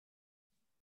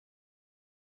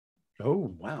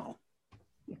Oh, wow.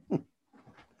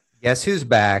 Guess who's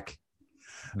back?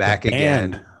 Back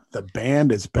again. The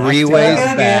band is back. Three-Way's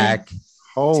back.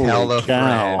 Holy Tell a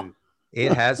cow. friend.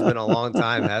 It has been a long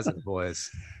time, hasn't it, boys?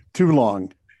 Too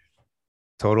long.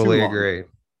 Totally Too long. agree.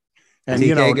 And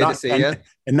TK, good to see you.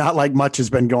 And not like much has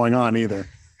been going on either.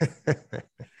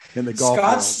 In the golf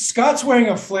world. Scott's wearing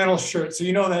a flannel shirt, so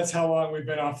you know that's how long we've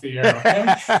been off the air.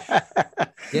 Okay?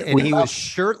 Yeah, and he was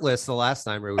shirtless the last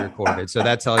time we recorded, so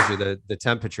that tells you the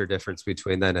temperature difference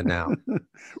between then and now.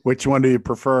 Which one do you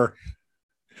prefer?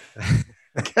 He's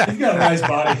got a nice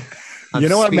body. You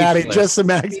know what, Maddie? Just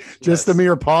the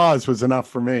mere pause was enough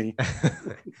for me.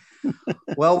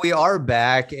 Well, we are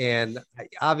back, and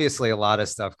obviously a lot of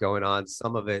stuff going on.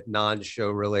 Some of it non-show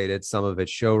related, some of it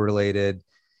show related.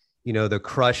 You know, the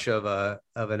crush of an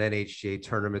NHGA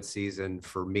tournament season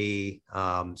for me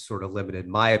sort of limited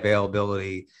my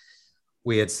availability.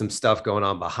 We had some stuff going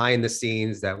on behind the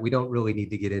scenes that we don't really need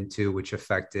to get into, which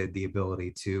affected the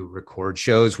ability to record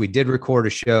shows. We did record a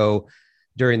show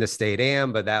during the State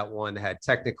Am, but that one had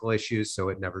technical issues, so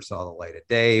it never saw the light of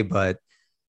day. But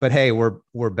hey,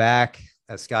 we're back.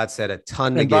 As Scott said, a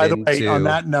ton to get into. And by the way, on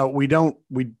that note,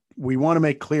 we want to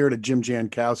make clear to Jim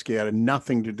Jankowski, it had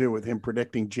nothing to do with him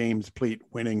predicting James Pleat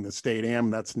winning the State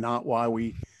Am. That's not why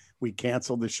we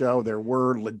canceled the show. There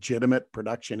were legitimate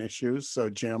production issues. So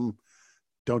Jim,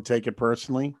 don't take it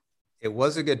personally. It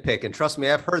was a good pick. And trust me,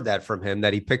 I've heard that from him,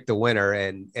 that he picked the winner,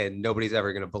 and nobody's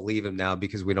ever going to believe him now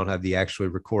because we don't have the actually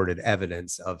recorded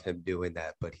evidence of him doing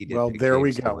that. But he did. Well, there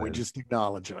we go. We just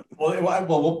acknowledge it.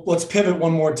 Well, let's pivot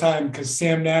one more time because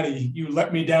Sam Natty, you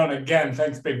let me down again.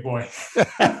 Thanks, big boy.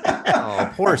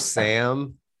 Oh, poor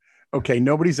Sam. Okay,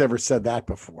 nobody's ever said that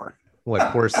before.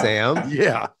 What, poor Sam?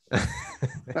 Yeah.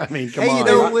 I mean, come on. You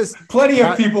know, it was plenty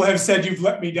of people have said you've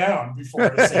let me down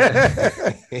before.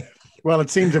 Well,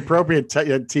 it seems appropriate,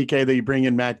 TK, that you bring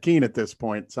in Matt Keane at this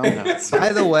point somehow.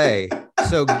 By the way,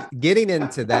 so getting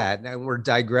into that, and we're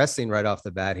digressing right off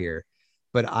the bat here,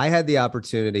 but I had the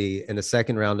opportunity in the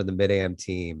second round of the Mid-Am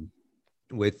team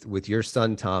with your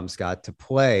son, Tom Scott, to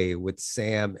play with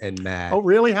Sam and Matt. Oh,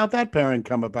 really? How'd that pairing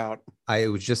come about?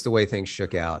 It was just the way things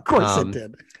shook out. Of course it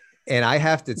did. And I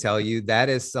have to tell you, that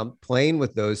is playing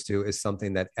with those two is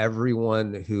something that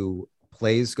everyone who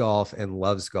plays golf and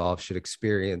loves golf should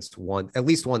experience at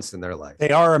least once in their life. They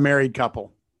are a married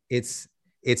couple. It's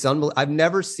unbelievable. I've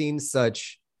never seen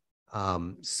such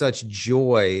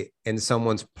joy in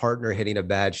someone's partner hitting a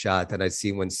bad shot that I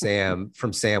see when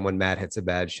Matt hits a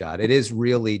bad shot. It is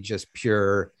really just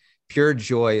pure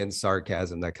joy and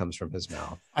sarcasm that comes from his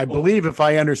mouth. I believe, if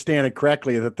I understand it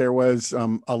correctly, that there was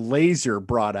a laser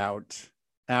brought out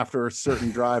after a certain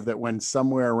drive that went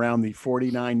somewhere around the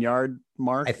 49-yard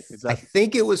mark. I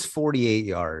think it was 48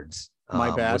 yards.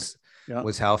 My bad.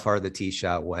 Was how far the tee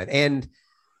shot went. And,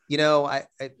 you know,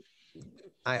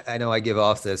 I know I give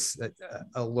off this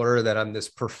allure that I'm this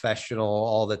professional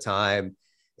all the time.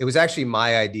 It was actually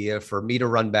my idea for me to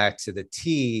run back to the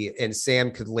tee, and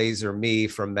Sam could laser me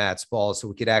from Matt's ball so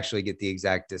we could actually get the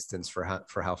exact distance for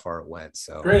how far it went.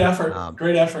 So great effort.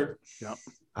 Great effort. Yeah.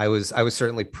 I was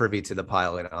certainly privy to the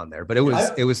pilot on there, but it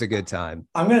was a good time.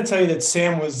 I'm going to tell you that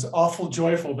Sam was awful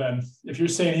joyful, Ben. If you're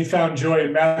saying he found joy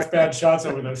in Matt's bad shots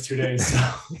over those 2 days,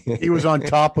 so. He was on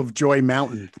top of Joy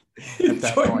Mountain.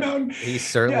 Mountain. He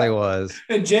certainly was.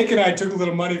 And Jake and I took a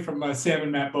little money from Sam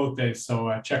and Matt both days,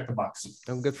 so check the box.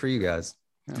 Good for you guys.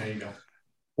 There you go.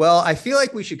 Well, I feel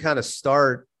like we should kind of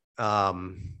start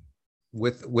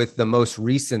with the most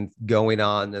recent goings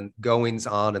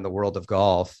on in the world of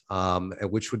golf,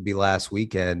 which would be last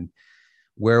weekend,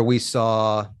 where we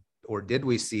saw, or did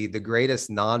we see, the greatest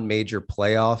non-major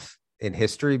playoff in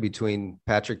history between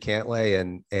Patrick Cantlay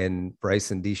and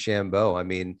Bryson DeChambeau. I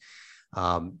mean,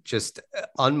 just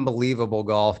unbelievable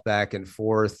golf back and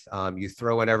forth. You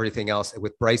throw in everything else.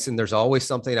 With Bryson, there's always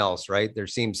something else, right? There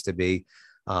seems to be.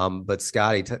 But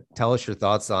Scotty, tell us your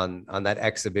thoughts on that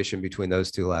exhibition between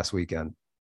those two last weekend.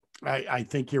 I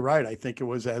think you're right. I think it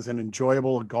was as an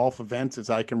enjoyable golf event as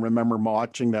I can remember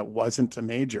watching that wasn't a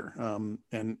major.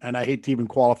 And I hate to even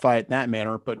qualify it in that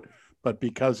manner, but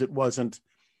because it wasn't,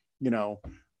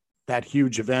 that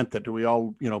huge event that we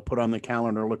all, put on the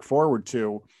calendar, look forward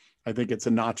to, I think it's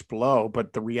a notch below.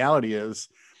 But the reality is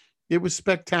it was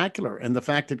spectacular. And the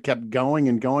fact it kept going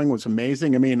and going was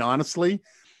amazing. I mean, honestly,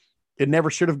 it never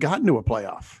should have gotten to a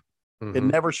playoff. Mm-hmm. It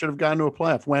never should have gotten to a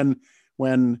playoff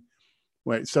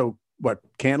so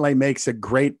Cantlay makes a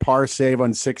great par save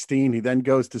on 16. He then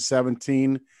goes to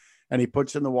 17 and he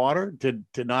puts in the water. Did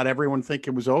not everyone think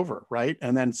it was over? Right.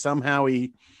 And then somehow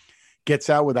he gets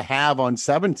out with a halve on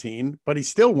 17, but he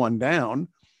still won down.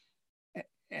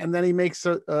 and then he makes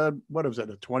what was it,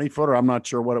 a 20-footer? I'm not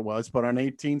sure what it was, but on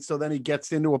 18. So then he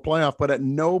gets into a playoff, but at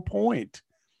no point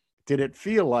did it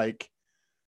feel like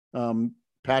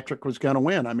Patrick was going to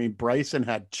win. I mean, Bryson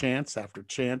had chance after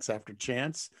chance after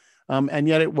chance, and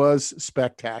yet it was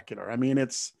spectacular. I mean,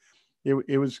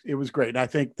 it was great. And I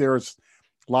think there's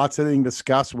lots of things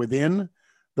discussed within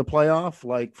the playoff,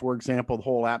 like, for example, the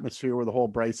whole atmosphere with the whole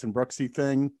Bryson Brooksy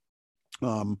thing.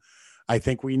 I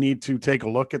think we need to take a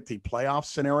look at the playoff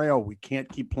scenario. We can't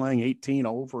keep playing 18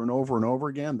 over and over and over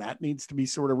again. That needs to be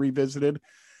sort of revisited.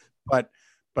 But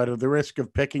at the risk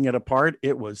of picking it apart,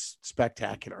 it was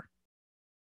spectacular.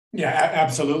 Yeah,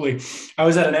 absolutely. I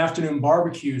was at an afternoon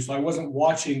barbecue, so I wasn't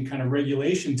watching kind of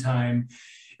regulation time.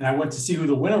 And I went to see who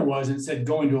the winner was, and it said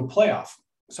going to a playoff.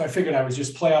 So I figured I was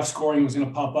just playoff scoring was going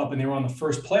to pop up, and they were on the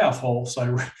first playoff hole. So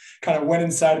I kind of went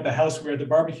inside at the house we were at the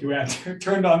barbecue at,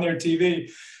 turned on their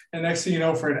TV. And next thing you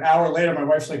know, for an hour later, my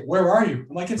wife's like, "Where are you?"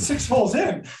 I'm like, "It's 6 holes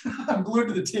in." I'm glued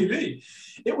to the TV.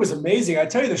 It was amazing. I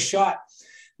tell you, the shot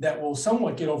that will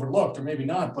somewhat get overlooked, or maybe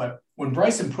not, but when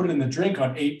Bryson put it in the drink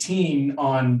on 18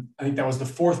 on, I think that was the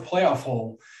 4th playoff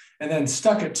hole, and then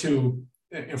stuck it to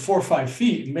 4 or 5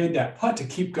 feet and made that putt to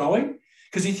keep going,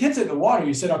 because he hits it in the water.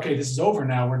 You said, "Okay, this is over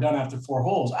now. We're done after 4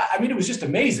 holes." I mean, it was just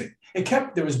amazing.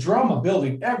 There was drama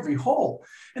building every hole.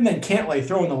 And then Cantlay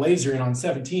throwing the laser in on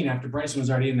 17 after Bryson was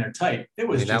already in there tight. It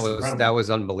was that was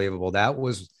unbelievable. That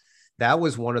was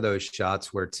one of those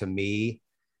shots where, to me,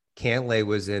 Cantlay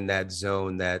was in that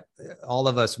zone that all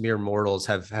of us mere mortals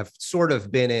have sort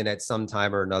of been in at some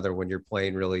time or another when you're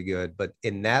playing really good. But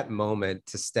in that moment,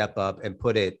 to step up and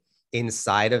put it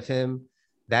inside of him,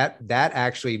 that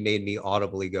actually made me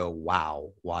audibly go,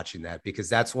 wow, watching that, because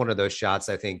that's one of those shots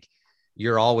I think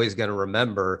you're always going to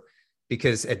remember,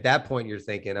 because at that point you're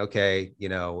thinking, okay, you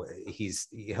know,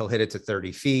 he'll hit it to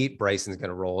 30 feet. Bryson's going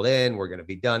to roll it in. We're going to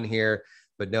be done here.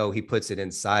 But no, he puts it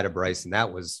inside of Bryson.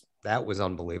 That was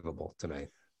unbelievable to me.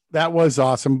 That was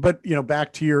awesome. But, you know,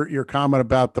 back to your comment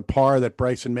about the par that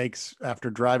Bryson makes after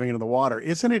driving into the water.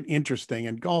 Isn't it interesting?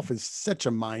 And golf is such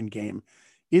a mind game.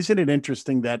 Isn't it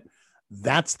interesting that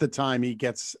that's the time he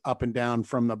gets up and down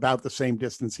from about the same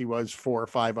distance he was 4 or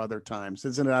 5 other times?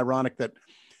 Isn't it ironic that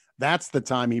that's the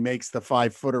time he makes the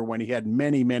 5-footer when he had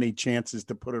many, many chances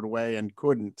to put it away and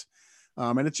couldn't?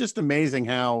 And it's just amazing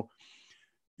how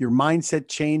your mindset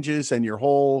changes and your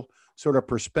whole sort of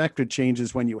perspective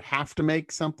changes when you have to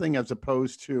make something, as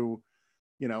opposed to,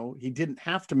 you know, he didn't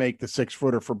have to make the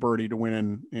 6-footer for birdie to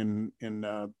win in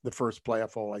the first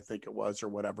playoff hole, I think it was, or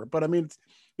whatever. But I mean,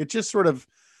 it just sort of,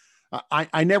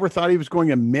 I never thought he was going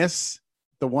to miss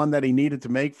the one that he needed to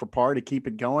make for par to keep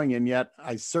it going. And yet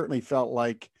I certainly felt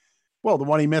like, well, the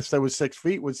one he missed that was 6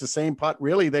 feet was the same putt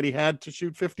really that he had to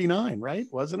shoot 59, right?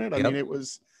 Wasn't it? I mean, it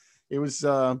was,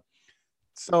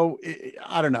 so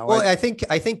I don't know. Well, I think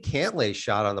Cantlay's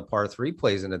shot on the par 3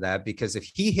 plays into that, because if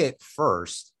he hit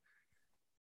first,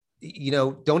 you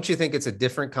know, don't you think it's a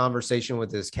different conversation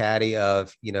with this caddy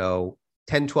of, you know,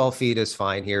 10, 12 feet is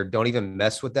fine here. Don't even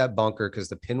mess with that bunker because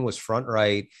the pin was front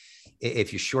right.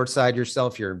 If you short side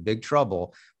yourself, you're in big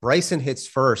trouble. Bryson hits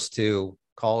first to,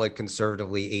 call it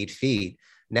conservatively, 8 feet.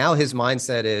 Now his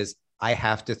mindset is, I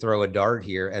have to throw a dart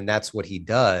here. And that's what he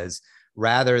does,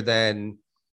 rather than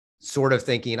sort of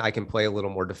thinking I can play a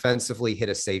little more defensively, hit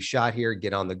a safe shot here,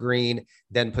 get on the green,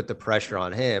 then put the pressure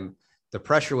on him. The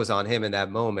pressure was on him in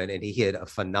that moment, and he hit a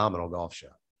phenomenal golf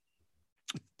shot.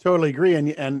 Totally agree.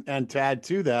 And to add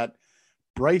to that,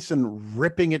 Bryson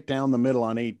ripping it down the middle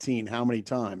on 18, how many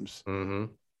times? Mm-hmm.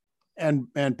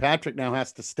 And Patrick now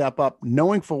has to step up,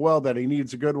 knowing full well that he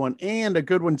needs a good one, and a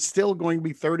good one still going to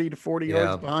be 30 to 40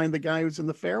 yards behind the guy who's in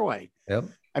the fairway. Yep.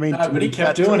 I mean, but he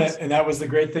kept doing it, and that was the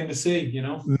great thing to see, you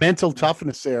know. Mental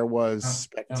toughness there was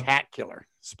spectacular.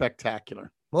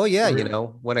 Spectacular. Well, yeah, you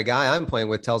know, when a guy I'm playing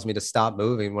with tells me to stop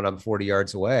moving when I'm 40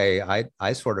 yards away,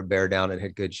 I sort of bear down and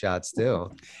hit good shots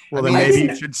too. Well, then maybe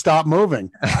you should stop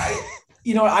moving.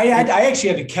 You know, I actually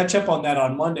had to catch up on that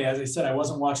on Monday. As I said, I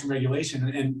wasn't watching regulation,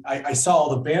 and I saw all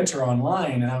the banter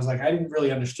online, and I was like, I didn't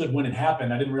really understood when it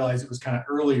happened. I didn't realize it was kind of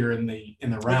earlier in the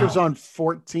round. I think it was on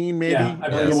 14, maybe. Yeah, I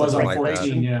believe it was on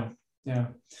 14. Yeah.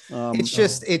 It's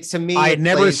just, it's, to me, I had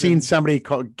never seen somebody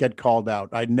get called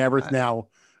out. I'd never now.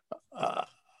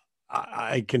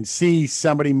 I can see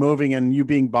somebody moving and you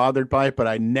being bothered by it, but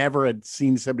I never had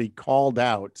seen somebody called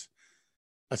out,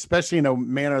 especially in a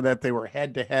manner that they were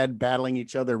head to head battling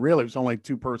each other. Really, it was only a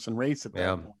 2-person race at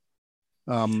that point.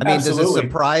 I mean, does it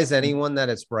surprise anyone that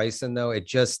it's Bryson though?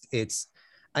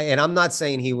 And I'm not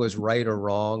saying he was right or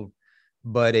wrong,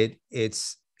 but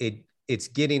it's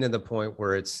getting to the point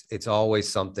where it's always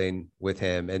something with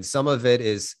him. And some of it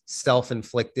is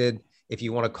self-inflicted if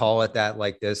you want to call it that,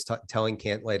 like this, telling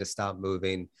Cantlay to stop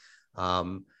moving.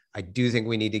 I do think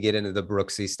we need to get into the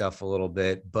Brooksy stuff a little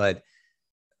bit, but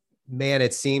man,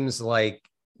 it seems like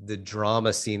the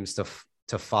drama seems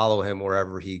to follow him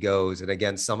wherever he goes. And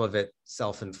again, some of it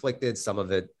self-inflicted, some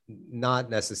of it not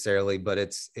necessarily,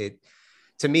 but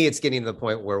to me, it's getting to the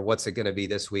point where what's it going to be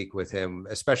this week with him,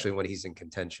 especially when he's in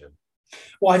contention.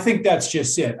 Well, I think that's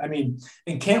just it. I mean,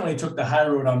 and Cantlay took the high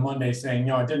road on Monday saying,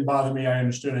 it didn't bother me. I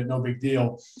understood it. No big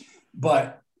deal.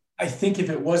 But I think if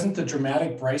it wasn't the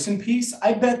dramatic Bryson piece,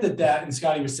 I bet that, and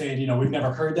Scotty was saying, we've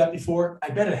never heard that before. I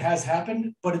bet it has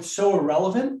happened, but it's so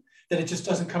irrelevant that it just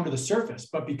doesn't come to the surface.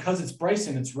 But because it's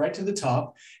Bryson, it's right to the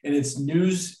top, and it's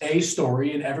news, a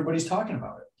story, and everybody's talking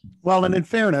about it. Well, and in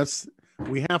fairness,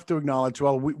 we have to acknowledge,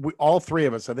 we all three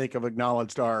of us, I think, have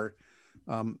acknowledged our,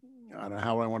 I don't know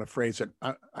how I want to phrase it.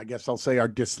 I guess I'll say our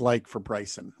dislike for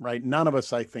Bryson, right? None of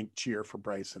us, I think, cheer for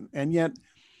Bryson. And yet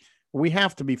we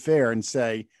have to be fair and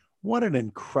say, what an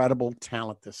incredible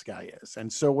talent this guy is.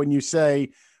 And so when you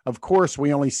say, of course,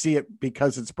 we only see it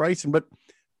because it's Bryson, but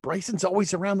Bryson's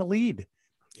always around the lead.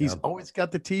 He's always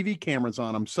got the TV cameras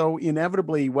on him. So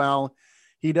inevitably, while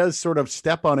he does sort of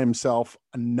step on himself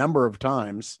a number of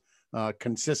times,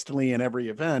 consistently in every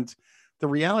event, the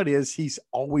reality is he's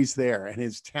always there, and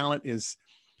his talent is,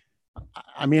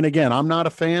 I mean, again, I'm not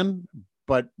a fan,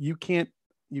 but you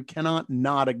cannot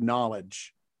not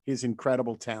acknowledge his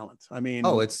incredible talent. I mean,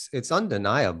 it's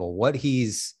undeniable what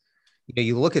he's,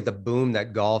 you look at the boom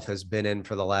that golf has been in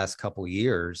for the last couple of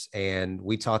years. And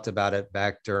we talked about it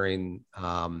back during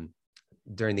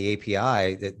the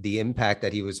API, that the impact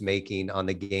that he was making on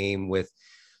the game with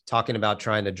talking about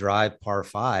trying to drive par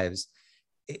fives.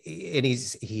 And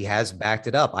he has backed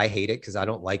it up. I hate it because I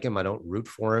don't like him. I don't root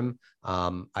for him.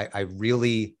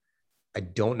 I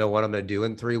don't know what I'm going to do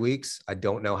in 3 weeks. I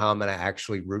don't know how I'm going to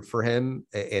actually root for him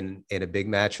in a big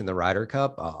match in the Ryder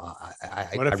Cup.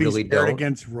 What if I really he's paired don't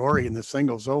against Rory in the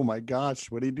singles? Oh my gosh,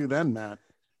 what do you do then, Matt?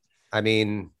 I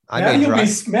mean,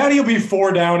 Matty will be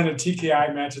 4 down in a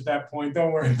TKI match at that point.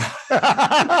 Don't worry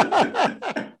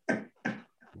about it.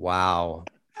 Wow.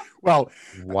 Well,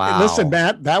 listen,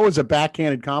 Matt, that was a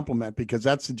backhanded compliment because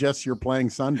that suggests you're playing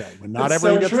Sunday when not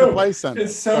everyone gets to play Sunday.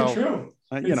 It's so true. True.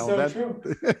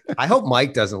 I hope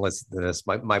Mike doesn't listen to this.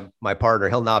 My partner,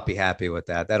 he'll not be happy with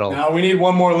that. No, we need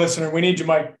one more listener. We need you,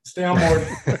 Mike. Stay on board.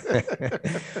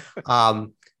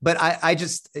 But I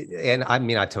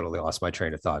totally lost my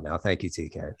train of thought now. Thank you,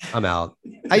 TK. I'm out.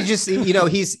 I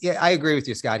agree with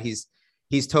you, Scott. He's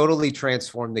totally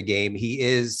transformed the game. He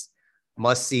is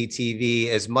must-see TV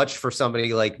as much for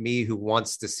somebody like me who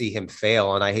wants to see him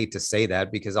fail. And I hate to say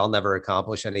that because I'll never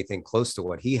accomplish anything close to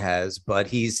what he has, but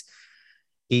he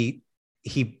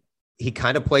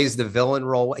kind of plays the villain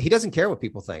role. He doesn't care what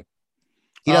people think.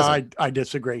 He doesn't. I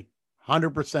disagree.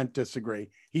 100% disagree.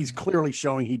 He's clearly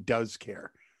showing he does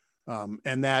care.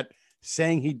 And that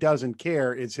saying he doesn't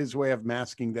care is his way of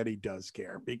masking that he does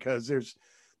care, because there's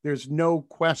no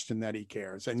question that he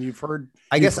cares. And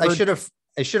I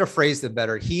should have phrased it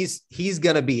better. He's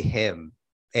going to be him,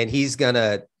 and he's going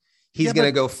to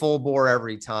go full bore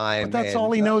every time. But that's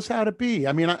all he knows how to be.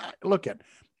 I mean,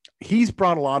 he's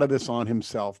brought a lot of this on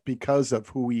himself because of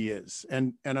who he is.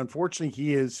 And unfortunately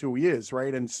he is who he is.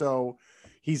 Right. And so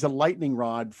he's a lightning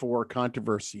rod for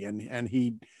controversy, and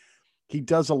he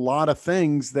does a lot of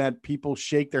things that people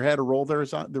shake their head or roll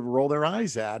their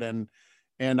eyes at. And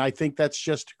I think that's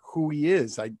just who he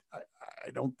is. I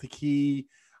don't think he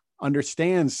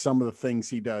understands some of the things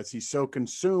he does. He's so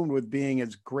consumed with being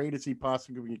as great as he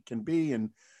possibly can be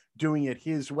and doing it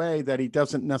his way that he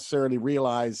doesn't necessarily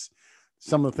realize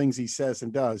some of the things he says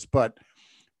and does. But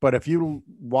if you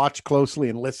watch closely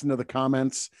and listen to the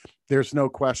comments, there's no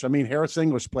question. I mean, Harris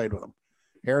English played with him.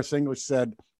 Harris English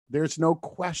said, there's no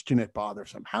question it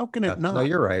bothers him. How can it not? No,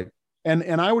 you're right.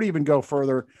 And I would even go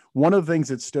further. One of the things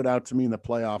that stood out to me in the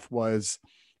playoff was,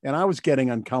 and I was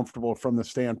getting uncomfortable from the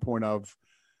standpoint of,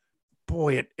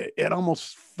 boy, it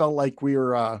almost felt like we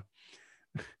were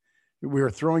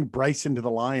throwing Bryce into the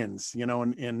lions,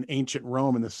 in ancient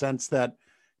Rome, in the sense that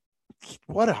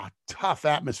what a tough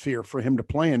atmosphere for him to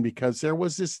play in, because there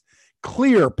was this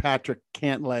clear Patrick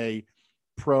Cantlay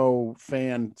pro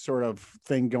fan sort of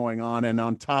thing going on. And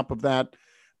on top of that,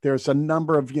 there's a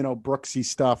number of, Brooksy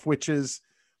stuff, which is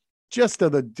just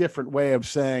a different way of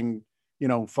saying,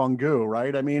 fungu,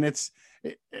 right? I mean, it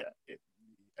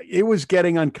was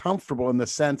getting uncomfortable in the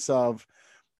sense of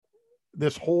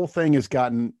this whole thing has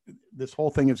gotten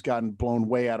blown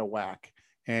way out of whack.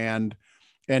 And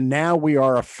now we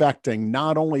are affecting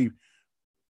not only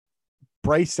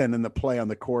Bryson in the play on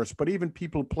the course, but even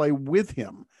people who play with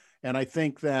him. And I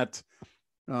think that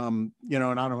And I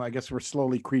don't know, I guess we're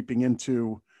slowly creeping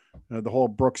into the whole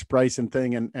Brooks Bryson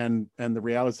thing. And the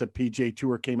reality is that PGA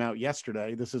Tour came out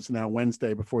yesterday. This is now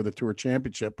Wednesday before the Tour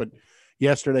Championship, but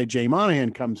yesterday Jay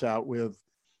Monahan comes out with,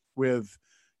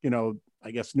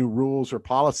 I guess, new rules or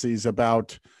policies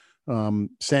about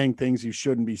saying things you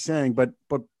shouldn't be saying. But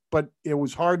it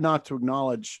was hard not to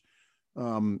acknowledge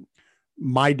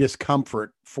my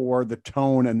discomfort for the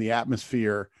tone and the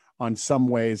atmosphere on some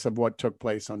ways of what took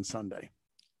place on Sunday.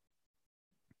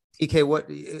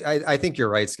 TK, I think you're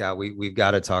right, Scott. We've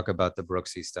got to talk about the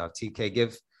Brooksy stuff. TK,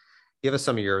 give us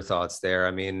some of your thoughts there.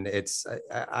 I mean, it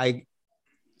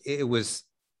was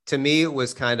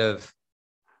kind of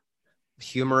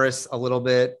humorous a little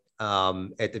bit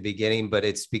at the beginning, but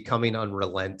it's becoming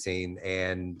unrelenting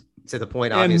and to the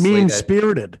point, obviously, and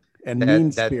mean-spirited.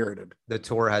 The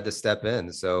tour had to step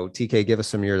in. So TK, give us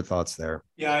some of your thoughts there.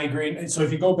 Yeah, I agree. And so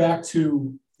if you go back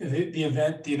to the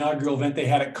event, the inaugural event they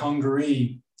had at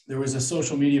Congaree, there was a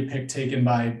social media pic taken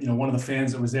by, one of the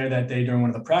fans that was there that day during one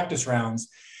of the practice rounds.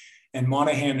 And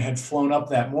Monahan had flown up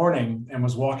that morning and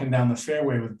was walking down the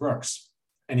fairway with Brooks.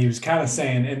 And he was kind of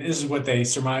saying, and this is what they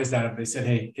surmised out of it. They said,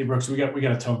 hey Brooks, we got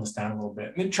to tone this down a little bit.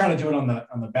 And then trying to do it on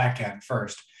the back end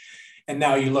first. And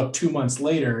now you look 2 months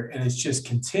later and it's just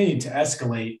continued to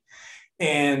escalate.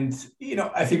 And,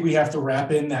 I think we have to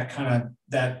wrap in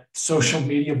that social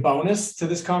media bonus to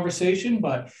this conversation,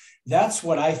 but that's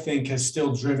what I think has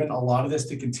still driven a lot of this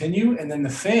to continue. And then the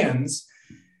fans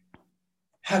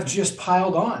have just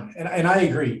piled on. And I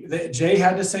agree that Jay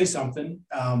had to say something.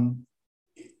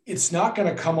 It's not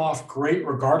going to come off great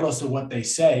regardless of what they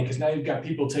say, because now you've got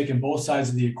people taking both sides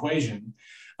of the equation.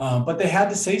 But they had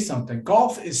to say something.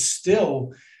 Golf is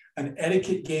still an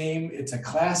etiquette game. It's a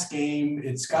class game.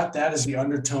 It's got that as the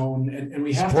undertone. And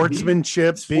we have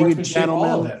sportsmanship, being a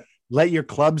gentleman. Let your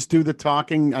clubs do the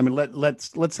talking. I mean,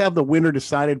 let's have the winner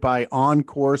decided by on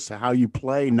course, how you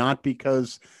play, not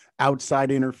because outside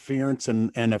interference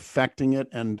and affecting it.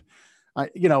 And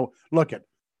look at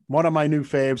one of my new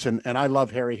faves, and I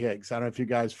love Harry Higgs. I don't know if you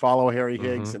guys follow Harry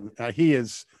Higgs, and he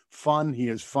is fun. He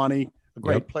is funny, a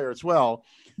great player as well.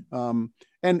 And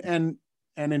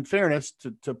in fairness,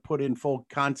 to put in full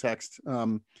context,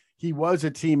 he was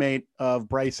a teammate of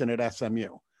Bryson at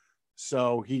SMU.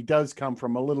 So he does come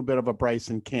from a little bit of a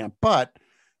Bryson camp, but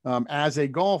as a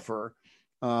golfer,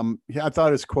 I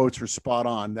thought his quotes were spot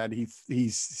on, that he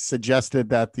suggested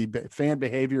that the fan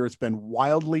behavior has been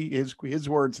wildly, his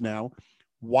words now,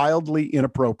 wildly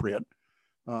inappropriate.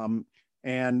 And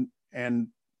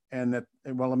that,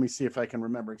 well, let me see if I can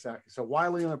remember exactly. So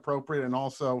wildly inappropriate. And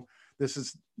also this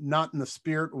is not in the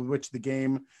spirit with which the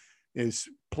game is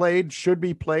played, should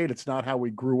be played. It's not how we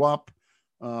grew up.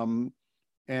 And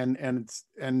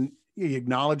he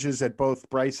acknowledges that both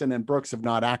Bryson and Brooks have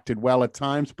not acted well at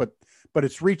times, but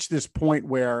it's reached this point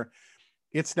where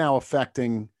it's now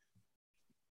affecting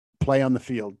play on the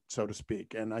field, so to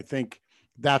speak. And I think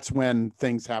that's when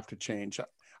things have to change.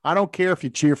 I don't care if you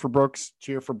cheer for Brooks,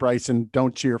 cheer for Bryson,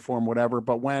 don't cheer for him, whatever.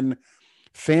 But when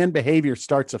fan behavior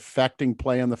starts affecting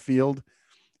play on the field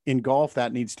in golf,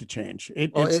 that needs to change.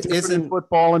 It's different in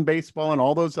football and baseball and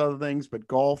all those other things, but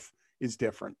golf is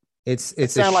different. It's a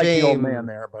shame. Like the old man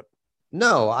there, but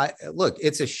no,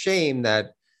 it's a shame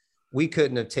that we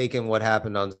couldn't have taken what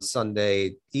happened on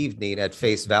Sunday evening at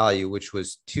face value, which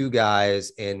was two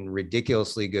guys in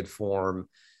ridiculously good form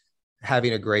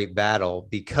having a great battle,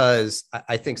 because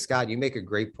I think, Scott, you make a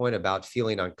great point about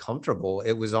feeling uncomfortable.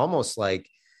 It was almost like,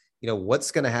 what's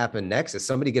going to happen next? Is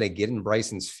somebody going to get in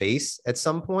Bryson's face at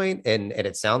some point? And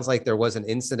it sounds like there was an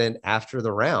incident after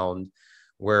the round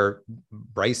where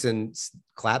Bryson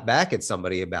clapped back at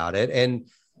somebody about it. And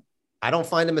I don't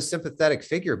find him a sympathetic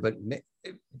figure, but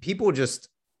people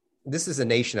this is a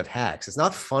nation of hacks. It's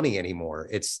not funny anymore.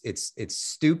 It's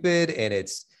stupid, and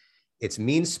it's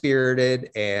mean-spirited,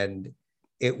 and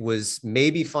it was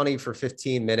maybe funny for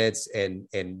 15 minutes, and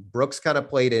Brooks kind of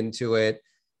played into it,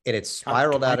 and it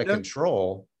spiraled out of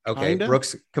control. Okay. Kinda?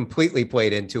 Brooks completely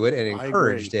played into it and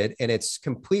encouraged it, and it's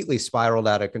completely spiraled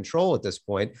out of control at this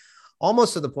point,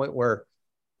 almost to the point where,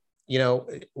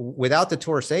 without the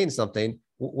tour saying something,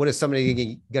 what is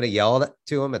somebody going to yell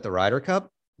to him at the Ryder Cup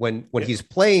when he's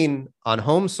playing on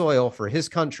home soil for his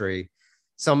country?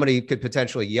 Somebody could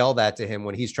potentially yell that to him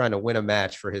when he's trying to win a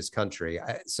match for his country.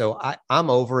 So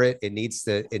I'm over it. It needs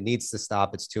to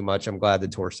stop. It's too much. I'm glad the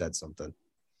tour said something.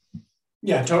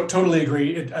 Yeah, totally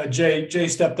agree. Jay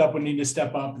stepped up when he needed to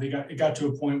step up. It got to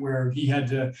a point where he had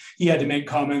to make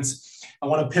comments. I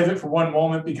want to pivot for one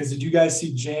moment, because did you guys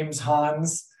see James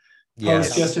Hahn's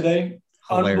post yesterday?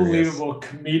 Hilarious. Unbelievable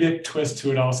comedic twist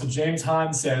to it all. So James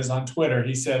Hahn says on Twitter,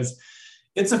 he says,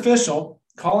 "It's official.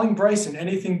 calling Bryson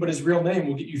anything but his real name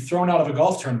will get you thrown out of a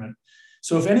golf tournament.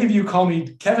 So if any of you call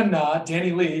me Kevin Na,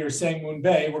 Danny Lee, or Sang-Moon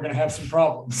Bae, we're going to have some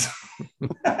problems.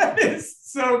 That is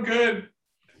so good.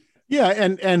 Yeah,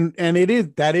 and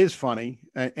that is funny,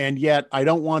 and yet I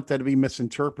don't want that to be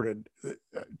misinterpreted.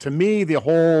 To me,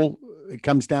 it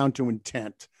comes down to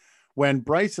intent. When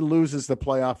Bryson loses the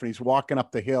playoff and he's walking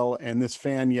up the hill and this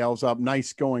fan yells up,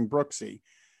 "Nice going, Brooksy,"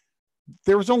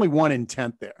 there was only one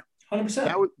intent there.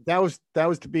 100%. That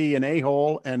was to be an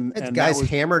a-hole, and the guy's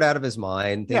hammered out of his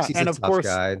mind. Thinks he's a tough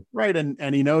guy, right?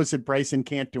 And he knows that Bryson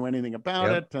can't do anything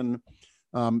about it, and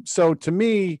so to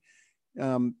me,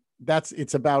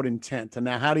 it's about intent. And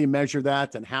now, how do you measure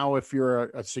that? And how, if you're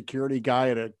a security guy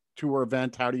at a tour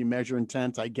event, how do you measure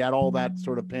intent? I get all that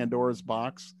sort of Pandora's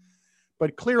box,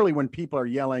 but clearly, when people are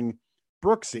yelling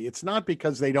Brooksy, it's not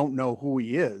because they don't know who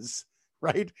he is.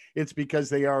 Right. It's because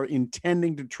they are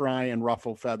intending to try and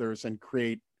ruffle feathers and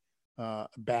create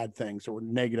bad things or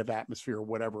negative atmosphere or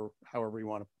whatever, however you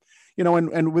want to,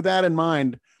 and with that in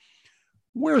mind,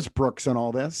 where's Brooks in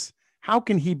all this? How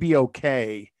can he be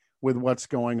okay with what's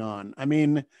going on? I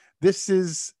mean, this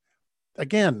is,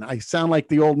 again, I sound like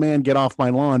the old man, get off my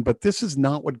lawn, but this is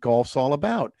not what golf's all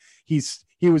about. He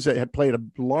had played a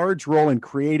large role in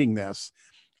creating this.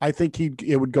 I think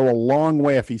it would go a long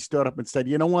way if he stood up and said,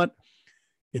 you know what?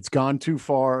 It's gone too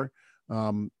far.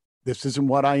 This isn't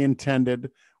what I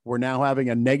intended. We're now having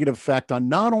a negative effect on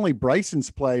not only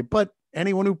Bryson's play, but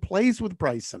anyone who plays with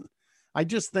Bryson. I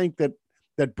just think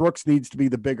that Brooks needs to be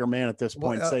the bigger man at this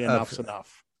point. Say enough's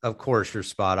enough. Of course, you're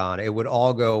spot on. It would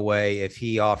all go away if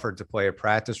he offered to play a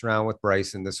practice round with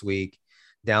Bryson this week,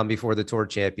 down before the Tour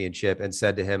Championship, and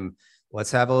said to him,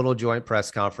 let's have a little joint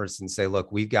press conference and say,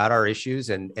 look, we've got our issues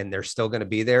and they're still going to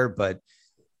be there, but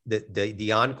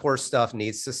the on-course stuff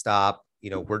needs to stop.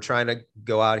 We're trying to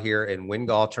go out here and win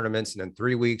golf tournaments, and in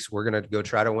 3 weeks, we're going to go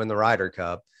try to win the Ryder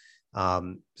Cup.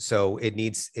 So it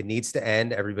needs to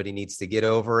end. Everybody needs to get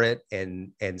over it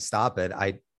and stop it.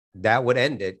 That would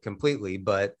end it completely.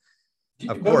 But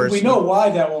of course, we know why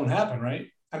that won't happen, right?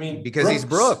 I mean, because he's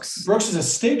Brooks. Brooks is a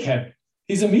steakhead.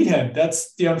 He's a meathead.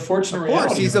 That's the unfortunate reality. Of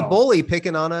course, he's a bully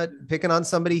picking on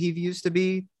somebody he views to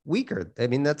be weaker. I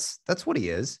mean, that's what he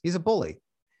is. He's a bully.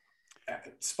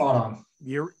 Spot on.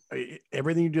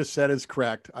 Everything you just said is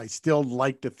correct. I still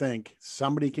like to think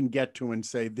somebody can get to him and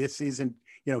say, this isn't,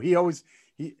 I always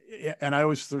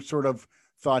sort of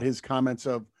thought his comments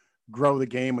of grow the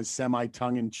game was semi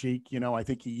tongue in cheek. I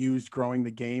think he used growing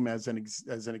the game as an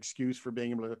excuse for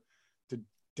being able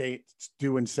to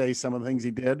do and say some of the things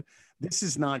he did. This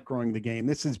is not growing the game.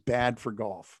 This is bad for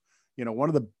golf. One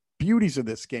of the beauties of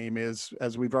this game is,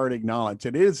 as we've already acknowledged,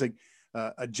 it is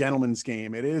a gentleman's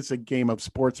game. It is a game of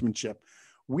sportsmanship.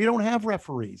 We don't have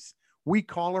referees. We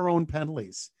call our own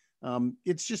penalties.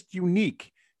 It's just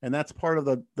unique. And that's part of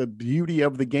the beauty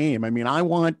of the game. I mean, I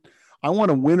want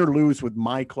to win or lose with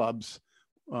my clubs,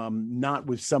 not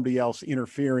with somebody else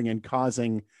interfering and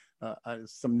causing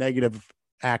some negative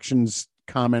actions,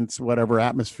 comments, whatever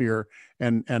atmosphere,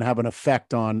 and have an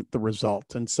effect on the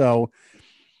result. And so,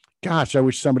 gosh, I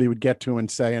wish somebody would get to him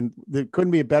and say, and there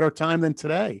couldn't be a better time than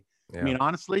today. Yeah. I mean,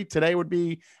 honestly, today would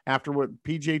be, after what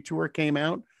PGA Tour came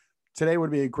out, today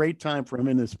would be a great time for him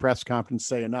in his press conference to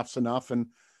say enough's enough.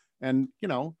 And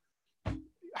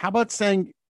how about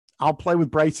saying, I'll play with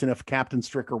Bryson if Captain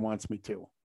Stricker wants me to,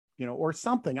 or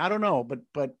something. I don't know,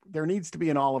 but there needs to be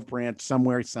an olive branch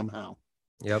somewhere, somehow.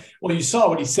 Yep. Well, you saw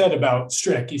what he said about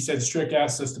Strick. He said Strick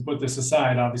asked us to put this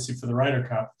aside, obviously, for the Ryder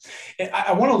Cup. And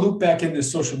I want to loop back in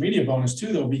this social media bonus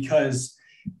too, though, because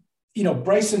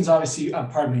Bryson's obviously,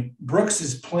 Brooks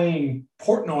is playing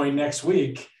Portnoy next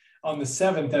week on the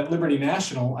 7th at Liberty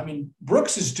National. I mean,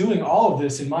 Brooks is doing all of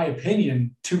this, in my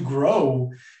opinion, to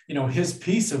grow, his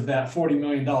piece of that $40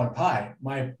 million pie,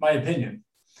 my opinion.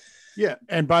 Yeah.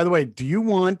 And by the way, do you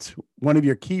want one of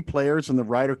your key players in the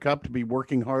Ryder Cup to be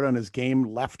working hard on his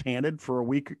game left-handed for a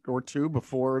week or two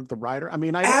before the Ryder? I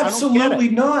mean, absolutely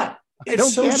not. I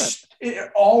don't get it.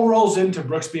 It all rolls into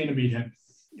Brooks being a meathead.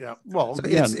 Yeah. Well, so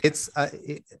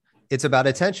it's about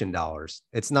attention dollars.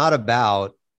 It's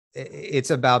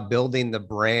about building the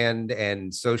brand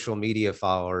and social media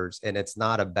followers. And it's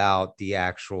not about the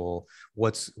actual,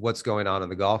 what's going on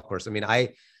the golf course. I mean,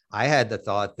 I had the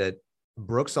thought that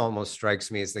Brooks almost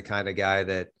strikes me as the kind of guy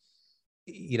that,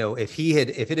 if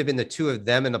it had been the two of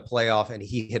them in the playoff and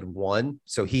he had won,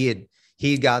 so he'd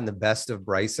gotten the best of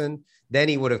Bryson, then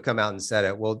he would have come out and said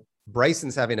it. Well,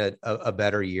 Bryson's having a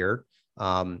better year.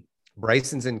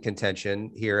 Bryson's in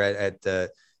contention here at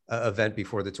the event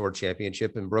before the Tour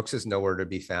Championship, and Brooks is nowhere to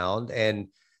be found. And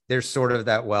there's sort of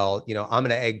that, well, I'm going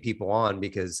to egg people on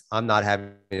because I'm not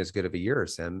having as good of a year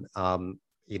as him.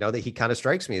 That he kind of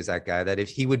strikes me as that guy, that if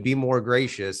he would be more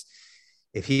gracious,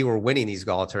 if he were winning these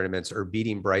golf tournaments or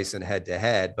beating Bryson head to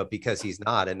head, but because he's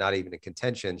not, and not even in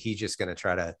contention, he's just going to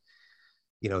try to,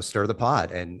 stir the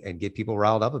pot and get people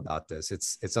riled up about this.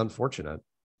 It's unfortunate.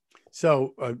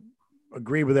 So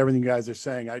agree with everything you guys are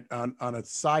saying. On a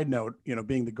side note,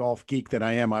 being the golf geek that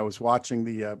I am, I was watching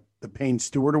the Payne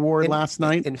Stewart Award last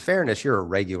night. In fairness, you're a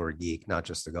regular geek, not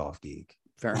just a golf geek.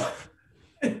 Fair enough.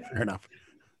 Fair enough.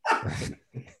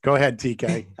 Go ahead,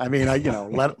 TK. I mean, let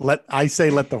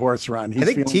the horse run. I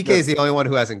think TK is the only one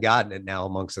who hasn't gotten it now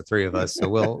amongst the three of us. So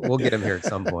we'll get him here at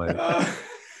some point.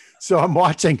 So I'm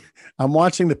watching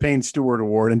the Payne Stewart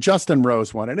Award, and Justin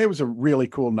Rose won, and it was a really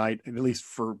cool night, at least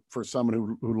for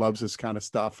someone who loves this kind of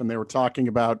stuff. And they were talking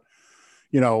about,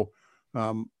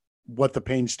 what the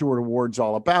Payne Stewart Award's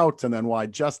all about, and then why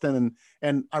Justin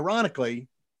and ironically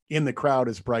in the crowd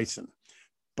is Bryson.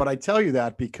 But I tell you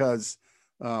that because,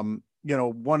 one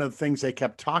of the things they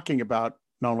kept talking about,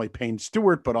 not only Payne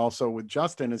Stewart, but also with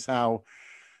Justin, is how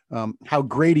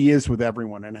great he is with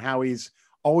everyone, and how he's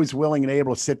always willing and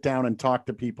able to sit down and talk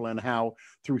to people, and how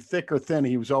through thick or thin,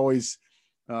 he was always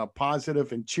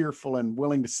positive and cheerful and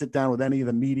willing to sit down with any of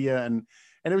the media. And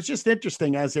it was just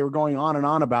interesting as they were going on and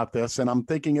on about this. And I'm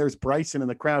thinking there's Bryson in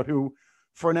the crowd who,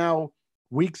 for now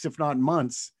weeks, if not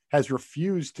months, has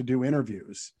refused to do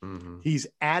interviews. Mm-hmm. He's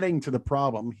adding to the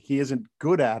problem. He isn't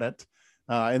good at it.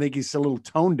 I think he's a little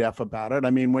tone deaf about it.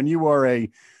 I mean, when you are a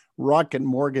Rocket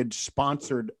Mortgage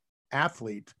sponsored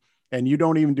athlete and you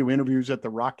don't even do interviews at the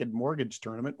Rocket Mortgage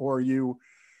tournament, or you,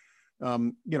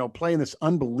 play in this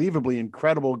unbelievably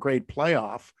incredible, great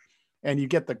playoff, and you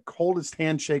get the coldest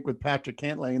handshake with Patrick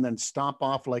Cantlay and then stomp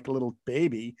off like a little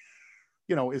baby.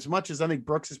 As much as I think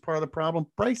Brooks is part of the problem,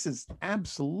 Bryce is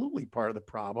absolutely part of the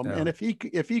problem. Yeah. And if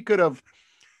he could have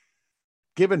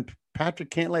given Patrick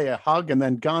Cantlay a hug and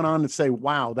then gone on to say,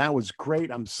 wow, that was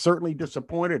great. I'm certainly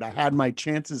disappointed. I had my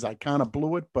chances. I kind of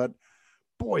blew it, but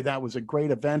boy, that was a great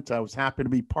event. I was happy to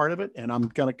be part of it, and I'm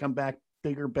going to come back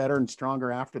bigger, better, and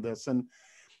stronger after this. And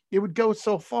it would go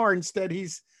so far. Instead,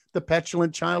 he's the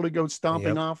petulant child who goes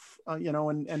stomping off,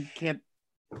 and can't.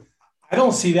 I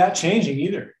don't see that changing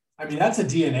either. I mean, that's a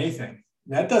DNA thing.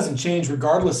 That doesn't change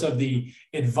regardless of the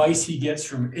advice he gets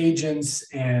from agents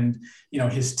and,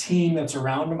 his team that's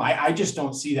around him. I just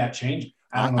don't see that changing.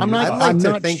 I'm not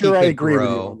sure I agree with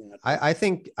you on that.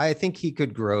 I think he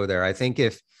could grow there. I think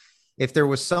if there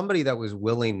was somebody that was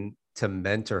willing to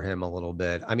mentor him a little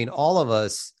bit, I mean, all of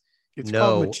us know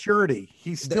called maturity.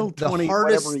 He's still 20.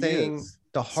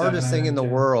 The hardest thing in the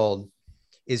world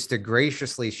is to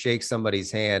graciously shake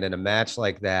somebody's hand in a match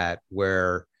like that,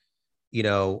 where,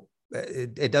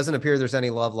 it doesn't appear there's any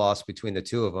love lost between the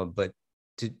two of them, but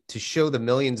to show the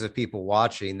millions of people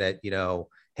watching that,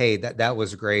 hey, that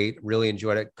was great. Really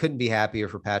enjoyed it. Couldn't be happier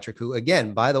for Patrick, who,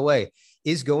 again, by the way,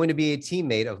 is going to be a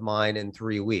teammate of mine in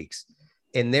 3 weeks.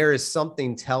 And there is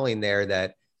something telling there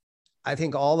that I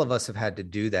think all of us have had to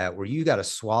do, that where you got to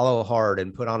swallow hard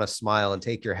and put on a smile and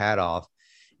take your hat off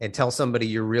and tell somebody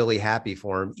you're really happy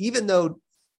for him, even though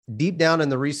deep down in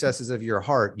the recesses of your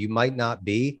heart, you might not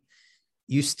be.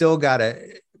 You still got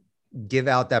to give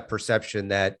out that perception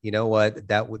that,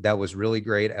 that was really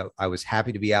great. I was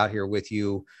happy to be out here with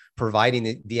you,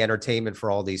 providing the entertainment for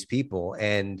all these people.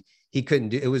 And he couldn't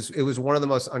do it. Was one of the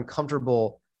most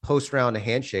uncomfortable post-round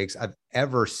handshakes I've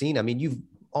ever seen. I mean, you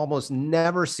almost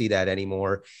never see that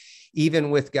anymore,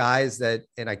 even with guys that,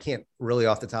 and I can't really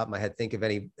off the top of my head think of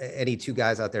any two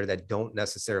guys out there that don't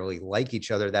necessarily like each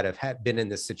other that have been in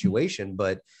this situation.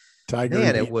 But Tiger,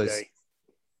 man, it was,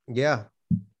 yeah.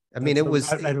 I mean, it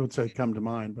was, I don't say come to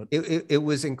mind, but it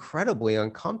was incredibly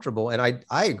uncomfortable. And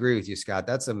I agree with you, Scott.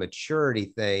 That's a maturity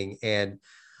thing.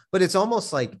 But it's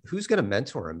almost like, who's going to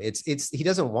mentor him? He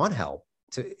doesn't want help.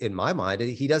 In my mind,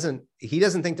 he doesn't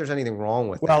think there's anything wrong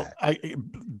with that. Well,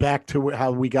 back to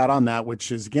how we got on that,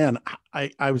 which is, again,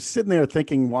 I was sitting there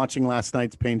thinking, watching last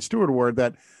night's Payne Stewart Award,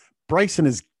 that Bryson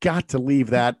has got to leave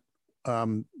that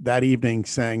evening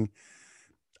saying,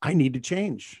 I need to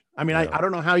change. I mean, I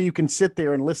don't know how you can sit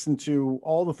there and listen to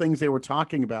all the things they were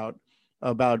talking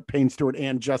about Payne Stewart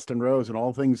and Justin Rose and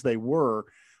all the things they were,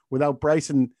 without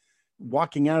Bryson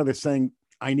walking out of this saying,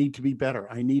 I need to be better.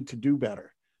 I need to do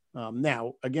better.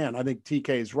 Now, again, I think TK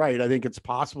is right. I think it's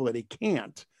possible that he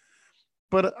can't,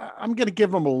 but I'm going to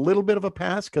give him a little bit of a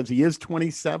pass because he is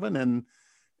 27.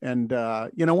 And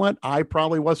you know what? I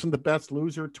probably wasn't the best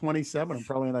loser at 27. I'm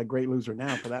probably not a great loser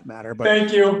now, for that matter. But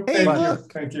thank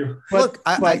you. Look,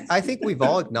 I think we've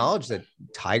all acknowledged that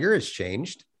Tiger has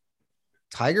changed.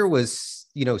 Tiger was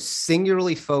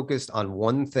singularly focused on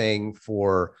one thing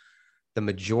for the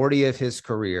majority of his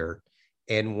career.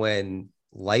 And when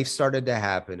life started to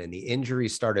happen and the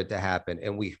injuries started to happen,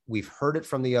 and we've heard it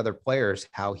from the other players,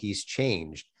 how he's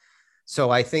changed. So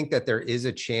I think that there is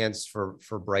a chance for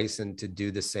Bryson to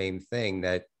do the same thing,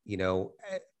 that,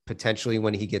 potentially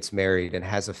when he gets married and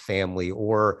has a family,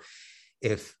 or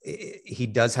if he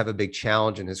does have a big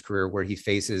challenge in his career where he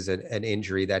faces an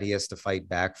injury that he has to fight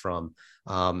back from,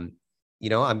 I'm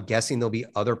guessing there'll be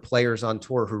other players on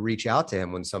tour who reach out to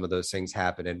him when some of those things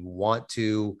happen and want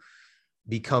to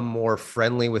become more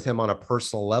friendly with him on a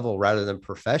personal level rather than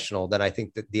professional. Then I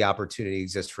think that the opportunity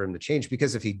exists for him to change,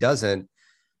 because if he doesn't,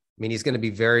 he's going to be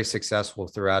very successful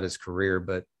throughout his career.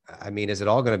 But is it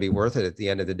all going to be worth it at the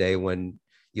end of the day when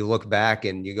you look back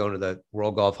and you go to the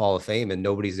World Golf Hall of Fame and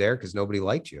nobody's there because nobody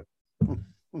liked you?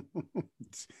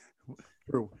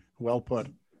 Well put.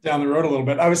 Down the road a little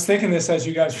bit. I was thinking this as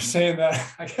you guys were saying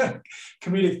that. I got a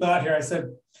comedic thought here. I said,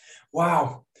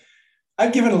 wow,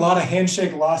 I've given a lot of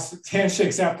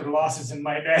handshakes after losses in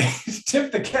my day.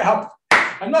 Tip the cap.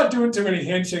 I'm not doing too many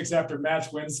handshakes after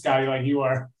match wins, Scotty, like you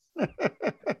are.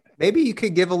 Maybe you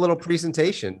could give a little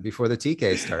presentation before the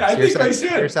TK starts.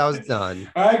 Here's how it's done.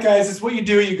 All right, guys, it's what you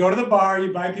do. You go to the bar,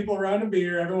 you buy people around a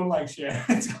beer. Everyone likes you.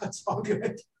 It's all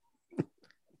good.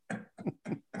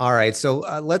 All right, so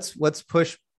let's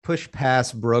push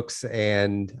past Brooks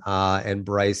and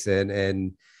Bryson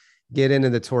and get into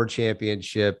the Tour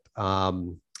Championship a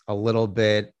little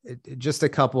bit. Just a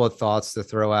couple of thoughts to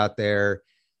throw out there.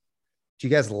 Do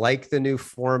you guys like the new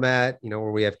format,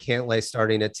 where we have Cantlay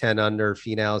starting at 10 under,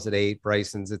 Finau's at 8,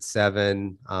 Bryson's at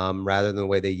 7, rather than the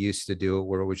way they used to do it,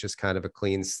 where it was just kind of a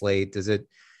clean slate? Does it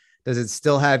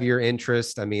still have your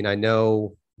interest? I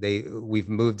know we've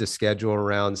moved the schedule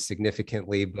around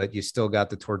significantly, but you still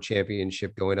got the Tour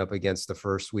Championship going up against the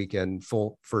first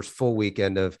full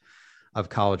weekend of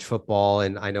college football.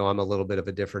 And I know I'm a little bit of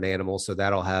a different animal, so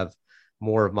that'll have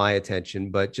more of my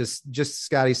attention. But just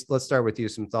Scotty, let's start with you.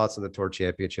 Some thoughts on the Tour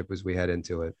Championship as we head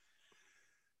into it.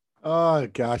 Oh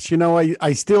gosh,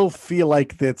 I still feel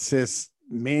like that's this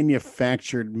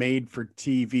manufactured, made for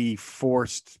TV,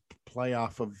 forced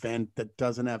playoff event that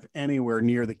doesn't have anywhere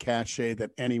near the cachet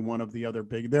that any one of the other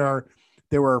big. There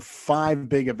were 5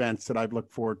 big events that I've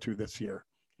looked forward to this year,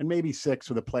 and maybe 6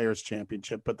 with the Players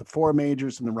Championship, but the 4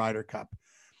 majors and the Ryder Cup.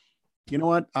 You know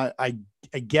what? I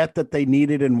get that they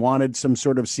needed and wanted some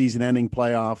sort of season-ending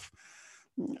playoff.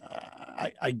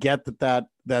 I get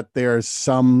that there's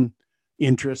some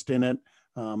interest in it,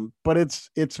 but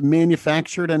it's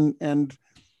manufactured, and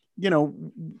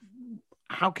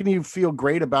how can you feel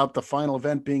great about the final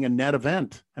event being a net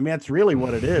event? That's really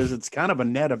what it is. It's kind of a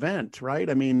net event, right?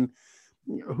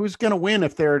 Who's going to win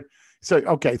if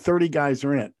 30 guys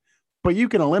are in it, but you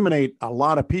can eliminate a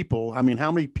lot of people. How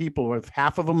many people, if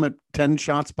half of them at 10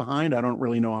 shots behind? I don't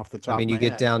really know off the top of my you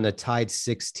get head. down to tied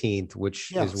 16th,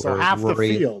 which is so where half the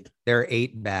field. They're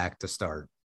 8 back to start.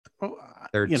 Well,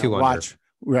 they're 2 under.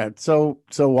 Right. So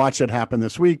watch it happen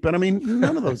this week. But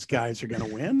none of those guys are going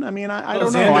to win. I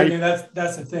don't Xander, know.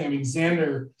 That's the thing.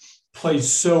 Xander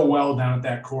plays so well down at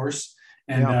that course,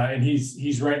 and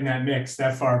he's right in that mix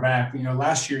that far back.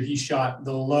 Last year he shot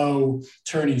the low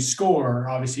tourney score.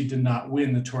 Obviously, did not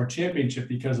win the Tour Championship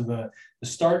because of the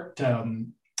start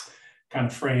kind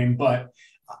of frame. But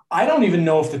I don't even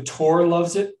know if the Tour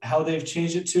loves it, how they've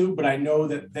changed it to. But I know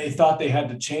that they thought they had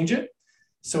to change it.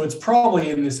 So it's probably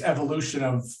in this evolution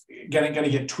of going to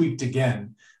get tweaked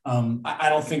again. I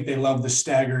don't think they love the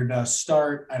staggered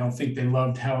start. I don't think they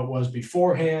loved how it was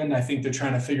beforehand. I think they're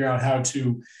trying to figure out how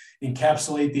to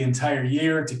encapsulate the entire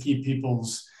year to keep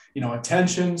people's,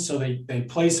 attention. So they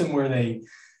place them where they,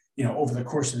 over the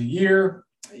course of the year.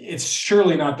 It's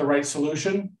surely not the right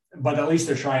solution, but at least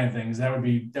they're trying things. That would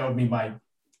be my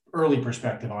early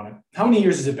perspective on it. How many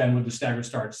years has it been with the staggered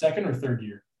start? 2nd or 3rd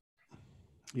year?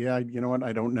 Yeah, you know what?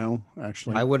 I don't know,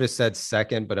 actually. I would have said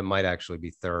 2nd, but it might actually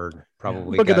be 3rd.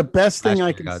 Probably. Look, the best thing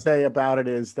I can say about it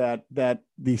is that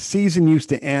the season used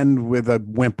to end with a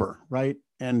whimper, right?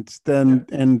 And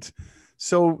then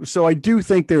so I do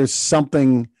think there's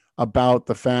something about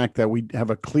the fact that we have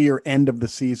a clear end of the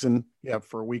season,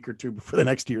 for a week or two before the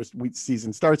next year's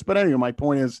season starts. But anyway, my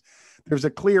point is there's a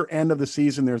clear end of the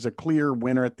season. There's a clear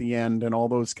winner at the end and all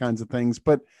those kinds of things.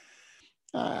 But,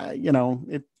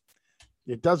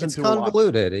 it doesn't. It's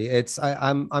convoluted.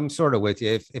 I'm sort of with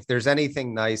you. If there's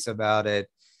anything nice about it,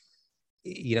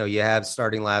 you have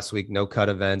starting last week, no cut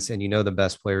events, and the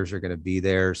best players are going to be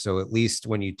there. So at least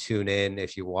when you tune in,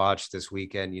 if you watch this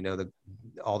weekend,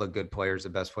 all the good players, the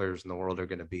best players in the world are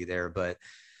going to be there. But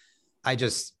I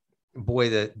just,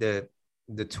 the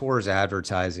the tour's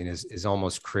advertising is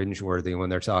almost cringeworthy when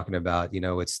they're talking about,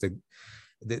 it's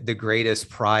the greatest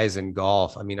prize in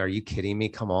golf. I mean, are you kidding me?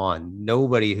 Come on.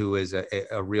 Nobody who is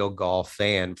a real golf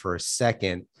fan for a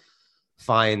second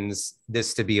finds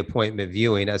this to be appointment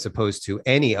viewing as opposed to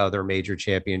any other major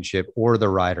championship or the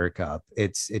Ryder Cup.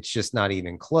 It's just not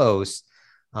even close.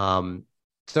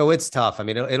 So it's tough. I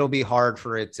mean, it'll be hard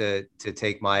for it to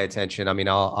take my attention. I mean,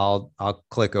 I'll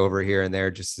click over here and there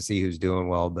just to see who's doing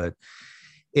well, but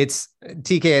it's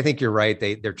TK. I think you're right.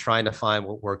 They're trying to find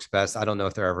what works best. I don't know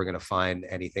if they're ever going to find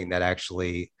anything that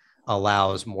actually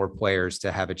allows more players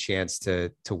to have a chance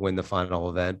to win the final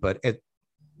event. But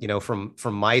from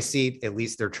my seat, at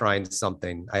least they're trying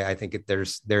something. I think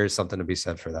there's something to be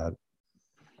said for that.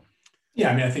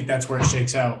 Yeah, I mean, I think that's where it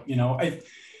shakes out.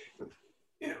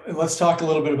 Let's talk a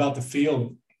little bit about the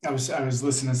field. I was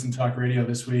listening to some talk radio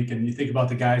this week, and you think about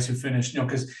the guys who finished.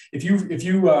 Because if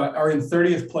you are in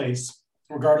 30th place,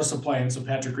 regardless of playing, so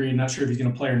Patrick Reed, not sure if he's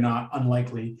going to play or not,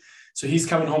 unlikely. So he's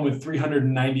coming home with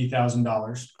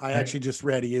 $390,000. I actually just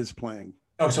read he is playing.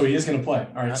 Oh, so he is going to play.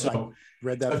 All right. So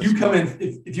read that. If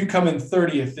you come in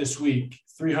 30th this week,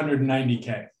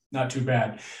 $390K, not too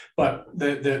bad. But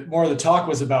the more of the talk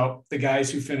was about the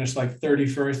guys who finished like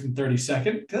 31st and 32nd,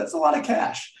 because that's a lot of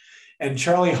cash. And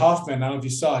Charlie Hoffman, I don't know if you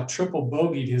saw, triple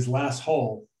bogeyed his last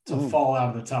hole to fall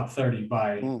out of the top 30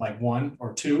 by like 1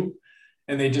 or 2.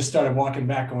 And they just started walking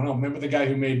back going, oh, remember the guy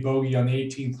who made bogey on the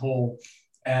 18th hole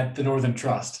at the Northern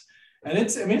Trust? And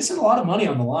it's a lot of money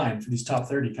on the line for these top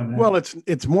 30 coming in. Well,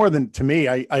 it's more than, to me,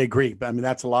 I agree. I mean,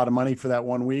 that's a lot of money for that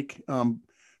 1 week.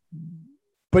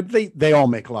 But they all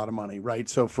make a lot of money, right?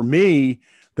 So for me,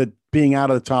 that being out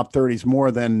of the top 30 is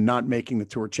more than not making the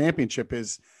Tour Championship.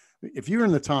 Is if you're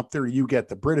in the top 30, you get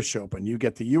the British Open, you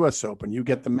get the US Open, you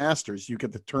get the Masters, you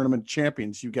get the Tournament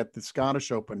Champions, you get the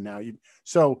Scottish Open now.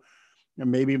 And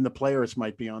maybe even the Players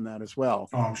might be on that as well.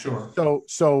 Oh, I'm sure.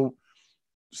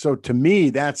 So to me,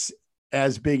 that's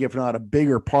as big, if not a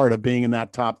bigger part of being in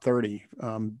that top 30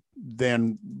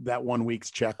 than that 1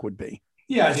 week's check would be.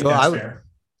 Yeah, I think that's fair.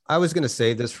 I was going to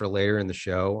save this for later in the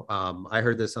show. I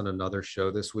heard this on another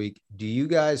show this week. Do you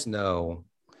guys know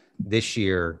this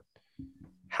year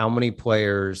how many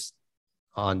players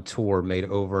on tour made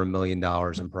over $1 million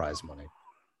in prize money?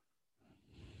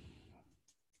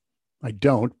 I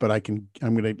don't, but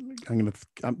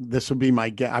this will be my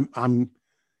guess.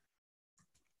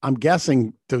 I'm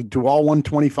guessing, do all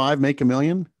 125 make $1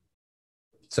 million?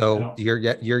 So your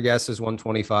guess is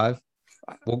 125.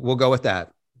 We'll go with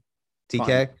that. TK?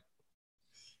 Fine.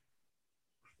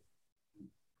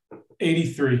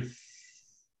 83.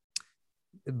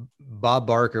 Bob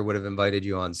Barker would have invited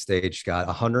you on stage, Scott.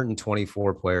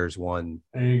 124 players won.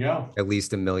 There you go. At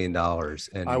least $1 million.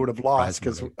 And I would have lost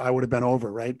because I would have been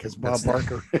over, right? Because Bob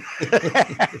Barker.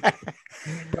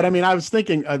 But I mean, I was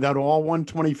thinking that all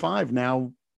 125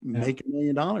 now make $1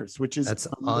 million, which is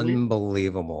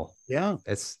unbelievable. Yeah.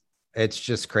 It's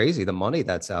just crazy, the money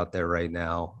that's out there right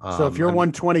now. So if you're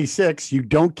 126, you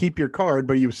don't keep your card,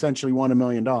 but you essentially won $1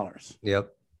 million.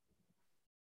 Yep.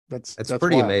 That's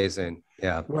pretty wild. Amazing.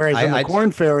 Yeah. Whereas in the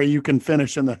Corn Ferry, you can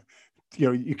finish in the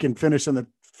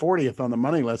 40th on the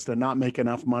money list and not make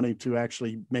enough money to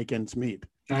actually make ends meet.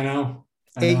 I know.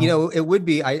 It would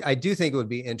be, I do think it would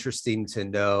be interesting to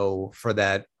know for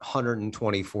that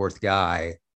 124th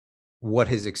guy, what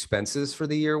his expenses for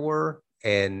the year were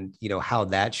and, how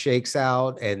that shakes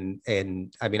out. And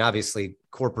I mean, obviously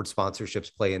corporate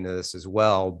sponsorships play into this as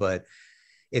well, but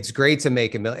it's great to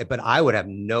make $1 million, but I would have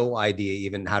no idea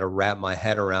even how to wrap my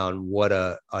head around what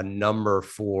a number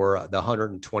for the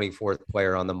 124th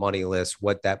player on the money list,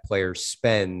 what that player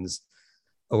spends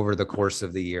over the course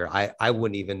of the year. I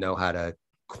wouldn't even know how to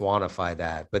quantify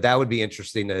that, but that would be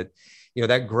interesting to,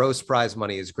 that gross prize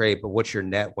money is great, but what's your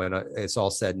net when it's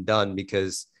all said and done?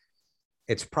 Because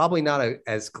it's probably not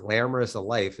as glamorous a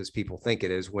life as people think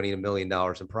it is, winning $1 million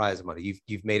in prize money.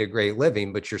 You've made a great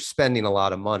living, but you're spending a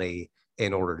lot of money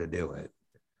in order to do it.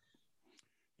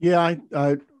 Yeah,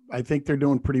 I think they're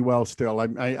doing pretty well still.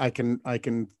 I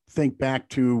can think back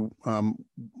to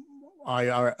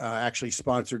I actually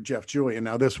sponsored Jeff Julian.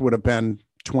 Now this would have been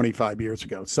 25 years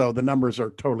ago, so the numbers are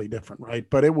totally different, right?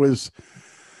 But it was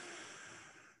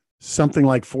something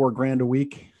like $4,000 a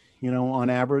week, on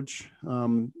average.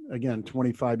 Again,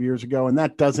 25 years ago, and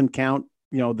that doesn't count,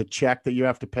 the check that you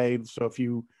have to pay. So if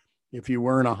you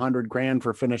earn $100,000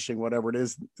 for finishing whatever it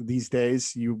is these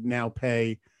days, you now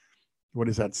pay, what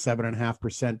is that,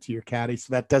 7.5% to your caddy.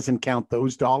 So that doesn't count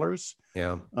those dollars.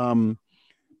 Yeah.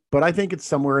 But I think it's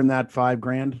somewhere in that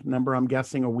 $5,000 number, I'm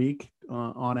guessing, a week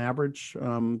on average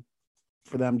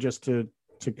for them just to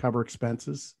cover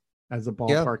expenses as a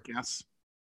ballpark guess.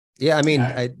 Yeah, I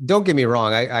mean, don't get me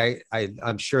wrong.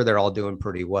 I'm sure they're all doing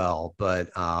pretty well,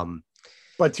 but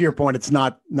to your point, it's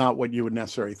not what you would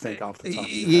necessarily think off the top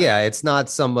of your head. Yeah, it's not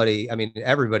somebody. I mean,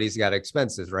 everybody's got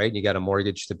expenses, right? You got a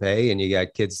mortgage to pay, and you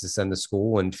got kids to send to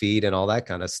school and feed and all that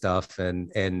kind of stuff.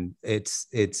 And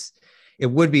it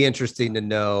would be interesting to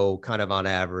know, kind of on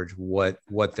average, what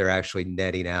they're actually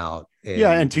netting out.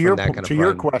 And to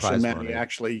your question, Matty,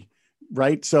 actually,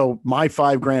 right? So my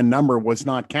 $5,000 number was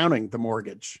not counting the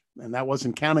mortgage, and that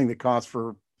wasn't counting the cost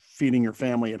for feeding your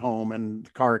family at home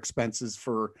and car expenses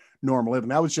for normal living.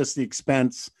 That was just the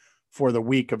expense for the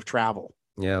week of travel.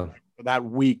 Yeah. For that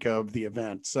week of the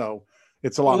event. So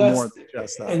it's a lot more than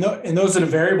just that. And those are the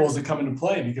variables that come into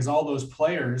play, because all those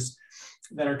players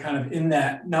that are kind of in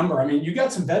that number, I mean, you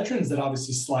got some veterans that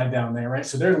obviously slide down there, right?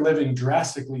 So they're living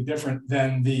drastically different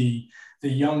than the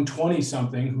young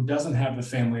 20-something who doesn't have the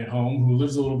family at home, who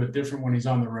lives a little bit different when he's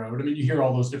on the road. I mean, you hear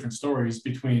all those different stories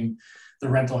between the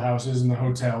rental houses and the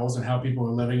hotels and how people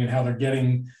are living and how they're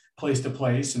getting place to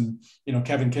place. And, you know,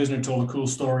 Kevin Kisner told a cool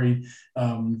story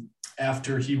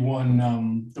after he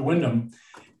won the Wyndham.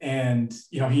 And,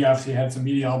 you know, he obviously had some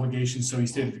media obligations, so he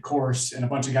stayed at the course, and a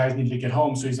bunch of guys needed to get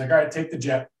home. So he's like, all right, take the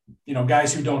jet. You know,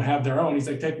 guys who don't have their own, he's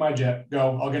like, take my jet,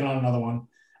 go, I'll get on another one.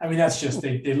 I mean, that's just,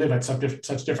 they live at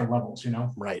such different levels, you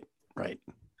know? Right.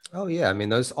 Oh yeah. I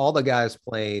mean, all the guys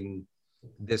playing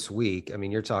this week, I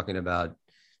mean, you're talking about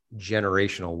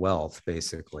generational wealth,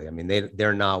 basically. I mean,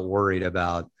 they're not worried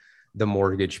about the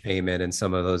mortgage payment and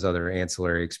some of those other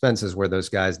ancillary expenses, where those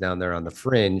guys down there on the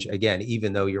fringe, again,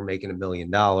 even though you're making $1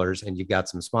 million and you've got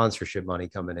some sponsorship money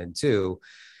coming in too,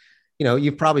 you know,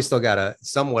 you've probably still got a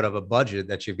somewhat of a budget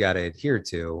that you've got to adhere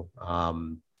to,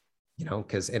 you know,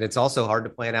 and it's also hard to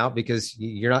plan out because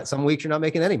some weeks you're not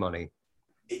making any money.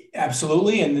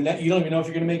 Absolutely. And you don't even know if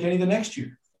you're going to make any the next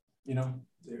year, you know,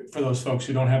 for those folks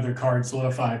who don't have their card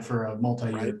solidified for a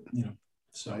multi-year, you know,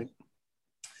 so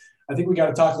I think we got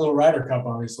to talk a little Ryder Cup,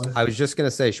 obviously. I was just going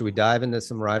to say, should we dive into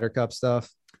some Ryder Cup stuff?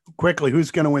 Quickly,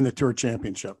 who's going to win the Tour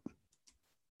Championship?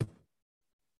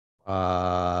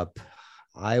 I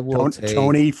will take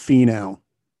Tony Finau.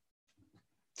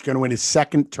 He's going to win his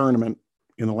second tournament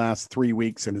in the last 3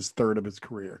 weeks and his third of his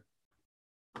career.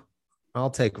 I'll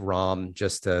take Rahm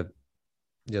just to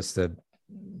do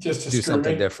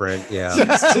something different. Yeah.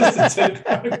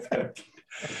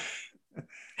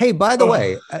 Hey, by the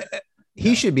way,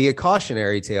 he should be a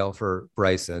cautionary tale for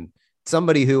Bryson,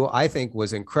 somebody who I think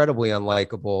was incredibly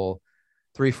unlikable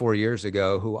 3-4 years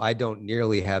ago, who I don't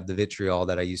nearly have the vitriol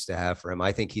that I used to have for him.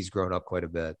 I think he's grown up quite a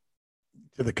bit.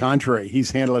 To the contrary,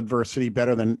 he's handled adversity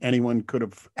better than anyone could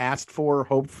have asked for,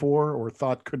 hoped for, or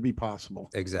thought could be possible.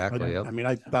 Exactly. Yep. I mean,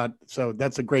 I thought so.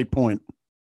 That's a great point.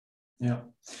 Yeah.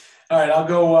 All right. I'll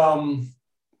go. I'm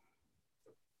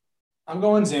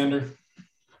going Xander.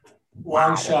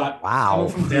 Long shot. Wow.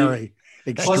 Very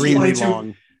extremely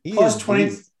long. Plus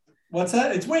 20. What's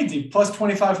that? It's way deep. Plus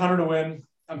 2,500 to win.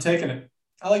 I'm taking it.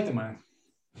 I like the money.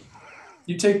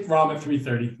 You take Rahm at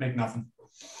 330. Make nothing.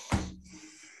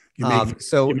 You make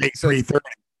 330.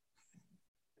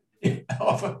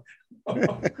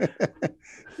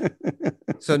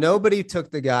 So nobody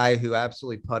took the guy who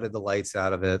absolutely putted the lights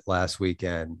out of it last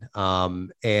weekend.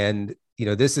 And, you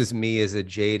know, this is me as a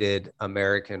jaded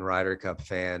American Ryder Cup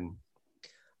fan.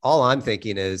 All I'm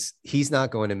thinking is he's not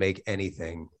going to make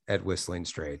anything at Whistling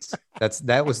Straits.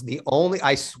 That was the only,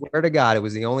 I swear to God, it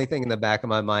was the only thing in the back of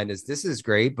my mind is this is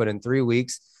great, but in 3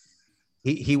 weeks,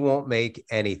 he won't make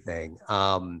anything.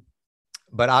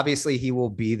 But obviously he will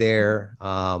be there.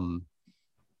 Hold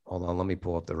on, let me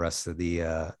pull up the rest of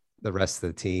the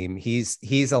team.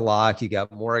 He's a lock. You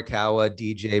got Morikawa,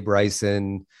 DJ,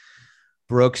 Bryson,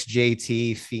 Brooks,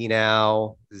 JT,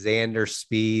 Finau, Xander,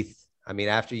 Spieth. I mean,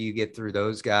 after you get through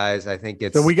those guys, I think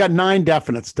it's. So we got 9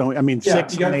 definites,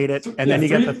 six made it, and then you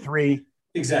got the 3.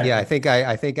 Exactly. Yeah, I think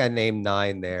I named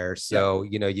 9 there. So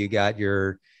you know, you got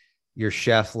your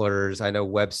Schefflers. I know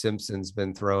Webb Simpson's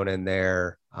been thrown in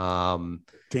there.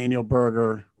 Daniel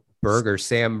Berger,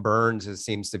 Sam Burns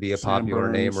seems to be a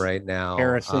popular name right now.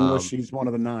 Harris English, he's one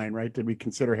of the 9, right? Did we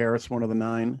consider Harris one of the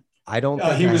 9? I don't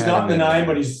think he was not in the 9,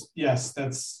 but yes,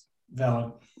 that's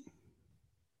valid.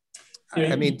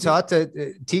 I mean,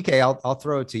 TK, I'll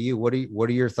throw it to you. What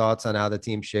are your thoughts on how the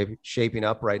team's shaping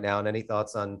up right now, and any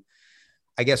thoughts on,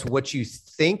 I guess, what you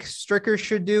think Stricker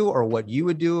should do, or what you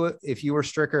would do if you were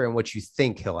Stricker, and what you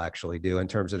think he'll actually do in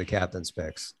terms of the captain's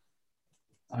picks?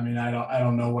 I mean, I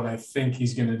don't know what I think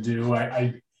he's going to do.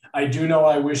 I do know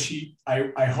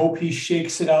I hope he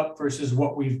shakes it up versus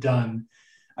what we've done.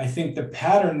 I think the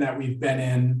pattern that we've been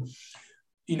in,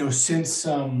 you know, since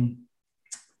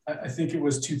I I think it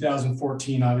was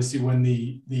 2014, obviously, when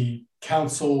the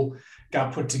council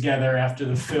got put together after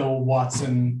the Phil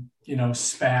Watson,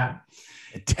 spat.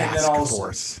 The task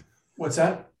force. What's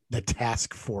that? The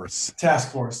task force.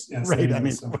 Task force. Yes, right. I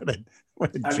mean,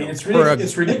 what a I joke. mean, it's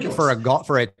ridiculous.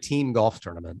 For a team golf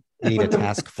tournament, you need a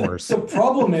task force. The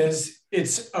problem is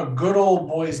it's a good old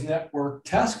boys network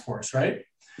task force, right?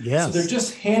 Yes. So they're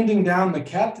just handing down the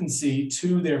captaincy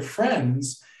to their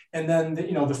friends. And then,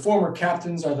 the former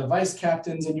captains are the vice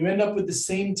captains, and you end up with the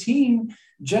same team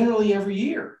generally every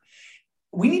year.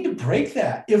 We need to break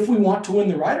that if we want to win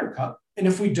the Ryder Cup. And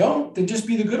if we don't, then just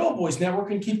be the good old boys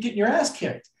network and keep getting your ass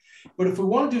kicked. But if we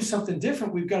want to do something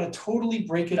different, we've got to totally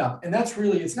break it up. And that's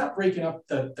really, it's not breaking up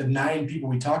the 9 people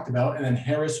we talked about, and then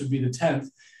Harris would be the 10th.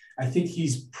 I think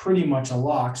he's pretty much a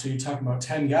lock. So you're talking about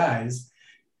 10 guys.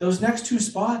 Those next 2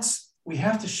 spots, we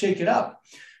have to shake it up.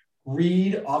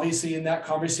 Reed, obviously, in that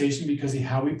conversation because of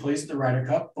how he plays at the Ryder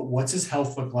Cup, but what's his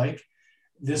health look like?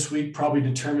 This week probably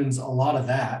determines a lot of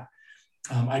that.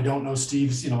 I don't know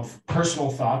Steve's, personal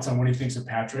thoughts on what he thinks of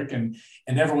Patrick, and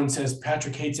everyone says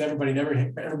Patrick hates everybody.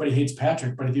 Everybody hates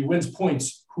Patrick, but if he wins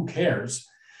points, who cares?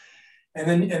 And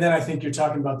then I think you're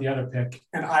talking about the other pick,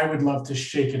 and I would love to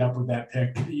shake it up with that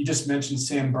pick. You just mentioned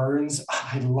Sam Burns.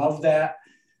 I love that.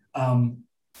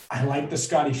 I like the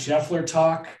Scotty Scheffler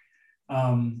talk.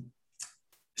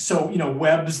 So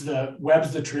Webb's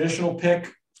the traditional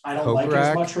pick. I don't like it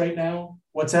as much right now.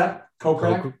 What's that?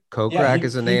 Kokrak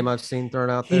is a name I've seen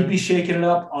thrown out there. He'd be shaking it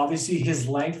up. Obviously, his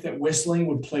length at Whistling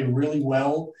would play really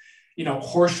well.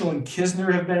 Horschel and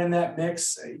Kisner have been in that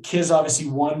mix. Kiz obviously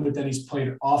won, but then he's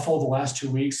played awful the last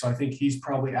 2 weeks, so I think he's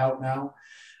probably out now.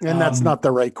 And that's not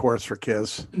the right course for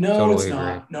Kiz. No, totally it's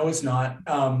not. Agree. No, it's not.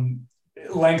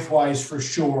 Lengthwise, for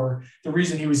sure. The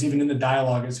reason he was even in the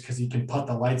dialogue is because he can put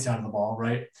the lights out of the ball,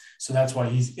 right? So that's why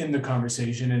he's in the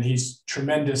conversation, and he's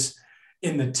tremendous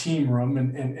in the team room,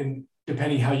 and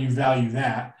depending how you value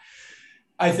that.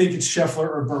 I think it's Scheffler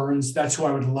or Burns. That's who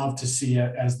I would love to see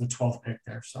as the 12th pick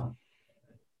there. So,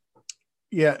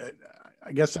 yeah,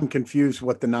 I guess I'm confused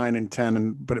what the 9 and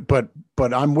 10,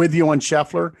 but I'm with you on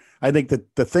Scheffler. I think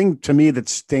that the thing to me that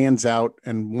stands out,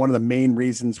 and one of the main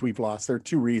reasons we've lost, there are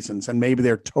 2 reasons, and maybe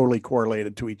they're totally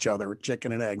correlated to each other,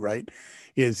 chicken and egg, right?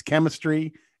 Is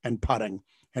chemistry and putting.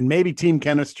 And maybe team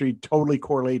chemistry totally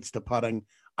correlates to putting.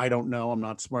 I don't know. I'm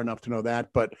not smart enough to know that,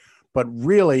 but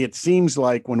really it seems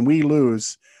like when we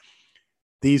lose,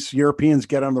 these Europeans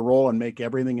get on the roll and make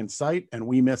everything in sight, and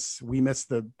we miss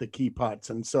the key putts.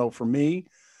 And so for me,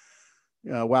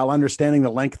 while understanding the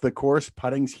length of the course,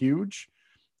 putting's huge.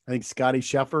 I think Scotty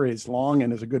Scheffler is long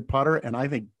and is a good putter, and I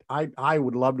think I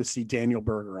would love to see Daniel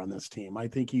Berger on this team. I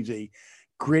think he's a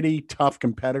gritty, tough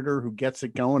competitor who gets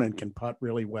it going and can putt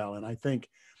really well. And I think,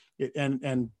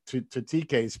 and to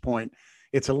TK's point,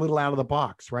 it's a little out of the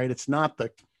box, right? It's not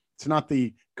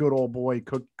the good old boy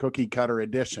cookie cutter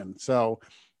edition. So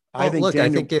I think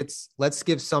let's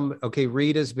give some, okay.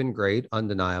 Reed has been great,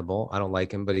 undeniable. I don't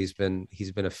like him, but he's been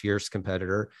a fierce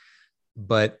competitor.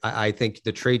 But I think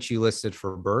the traits you listed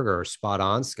for Berger are spot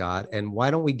on, Scott. And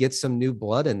why don't we get some new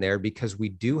blood in there? Because we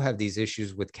do have these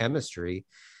issues with chemistry,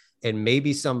 and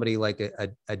maybe somebody like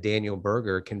a Daniel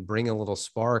Berger can bring a little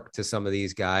spark to some of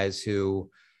these guys who,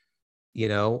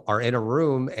 are in a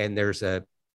room and there's a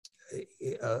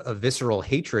visceral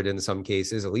hatred in some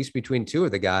cases, at least between 2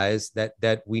 of the guys,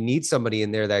 that we need somebody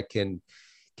in there that can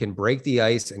break the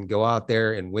ice and go out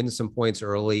there and win some points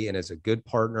early, and is a good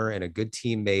partner and a good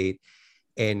teammate,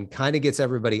 and kind of gets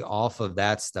everybody off of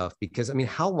that stuff. Because I mean,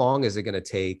 how long is it going to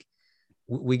take?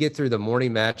 We get through the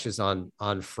morning matches on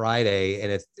Friday,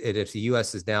 and if the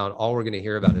U.S. is down, all we're going to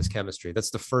hear about is chemistry. That's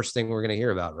the first thing we're going to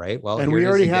hear about, right? Well, and we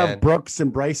already have Brooks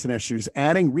and Bryson issues.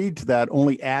 Adding Reed to that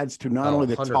only adds to not only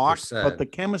the 100%. talk, but the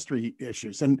chemistry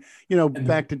issues. And,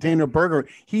 back to Daniel Berger,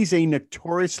 he's a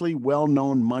notoriously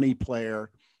well-known money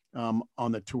player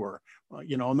on the tour.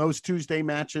 In those Tuesday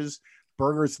matches,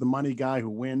 Berger's the money guy who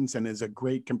wins and is a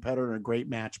great competitor and a great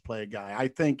match play guy. I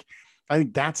think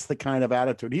that's the kind of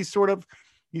attitude. He's sort of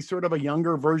a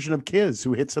younger version of Kiz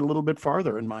who hits it a little bit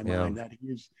farther in my mind. That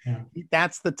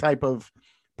that's the type of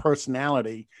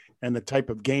personality and the type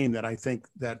of game that I think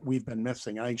that we've been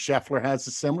missing. I think Scheffler has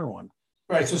a similar one.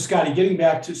 Right. So Scotty, getting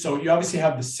back to, so you obviously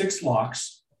have the 6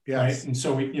 locks, yes. Right? And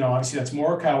so we, obviously that's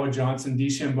Morikawa, Johnson,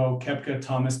 DeChambeau, Koepka,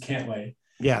 Thomas, Cantlay.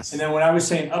 Yes. And then when I was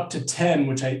saying up to 10,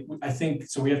 which I think,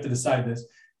 so we have to decide this,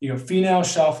 Finau,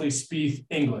 Schauffele, Spieth,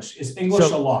 English. Is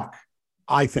English a lock?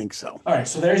 I think so. All right.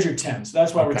 So there's your 10. So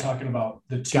that's why we're talking about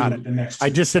the 2, the next 2. I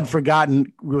just had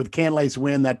forgotten with Cantlay's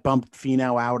win that bumped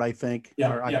Finau out, I think.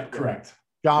 Yeah, correct.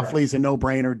 Joffley's a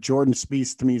no-brainer. Jordan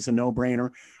Spieth to me is a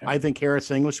no-brainer. Yeah. I think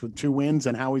Harris English with 2 wins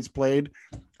and how he's played,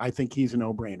 I think he's a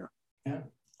no-brainer. Yeah.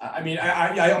 I mean,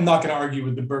 I'm not going to argue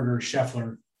with the Berger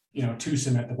Scheffler,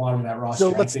 twosome at the bottom of that roster.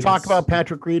 So let's talk about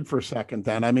Patrick Reed for a second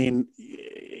then. I mean,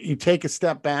 you take a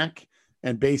step back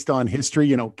and based on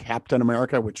history, Captain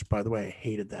America, which by the way, I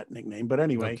hated that nickname, but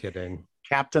anyway, No kidding.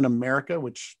 Captain America,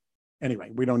 which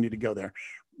anyway, we don't need to go there.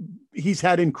 He's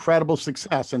had incredible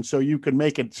success. And so you could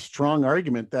make a strong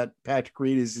argument that Patrick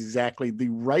Reed is exactly the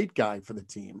right guy for the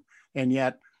team. And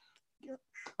yet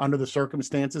under the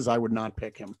circumstances, I would not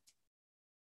pick him.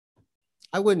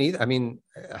 I wouldn't either. I mean,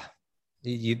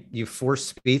 you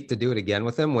force Spieth to do it again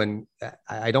with him when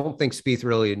I don't think Spieth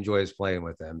really enjoys playing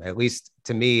with him. At least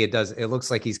to me, it does. It looks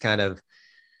like he's kind of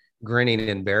grinning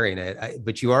and bearing it.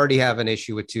 But you already have an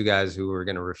issue with 2 guys who are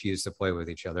going to refuse to play with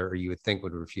each other, or you would think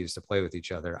would refuse to play with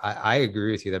each other. I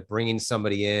agree with you that bringing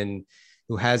somebody in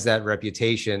who has that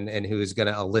reputation and who is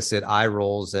going to elicit eye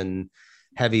rolls and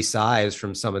heavy sighs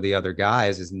from some of the other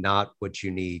guys is not what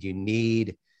you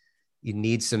need. You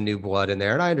need some new blood in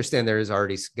there. And I understand there is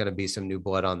already going to be some new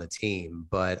blood on the team,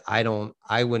 but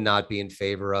I would not be in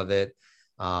favor of it.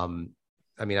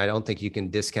 I mean, I don't think you can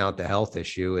discount the health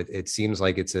issue. It seems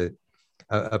like it's a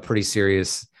pretty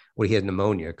serious, he had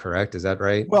pneumonia, correct? Is that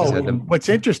right? Well, what's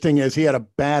interesting is he had a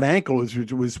bad ankle,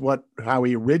 which was how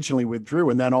he originally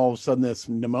withdrew. And then all of a sudden this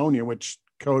pneumonia, which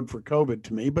code for COVID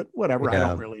to me, but whatever, I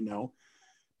don't really know.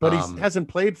 But he hasn't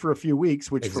played for a few weeks,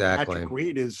 which for Patrick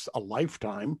Reed is a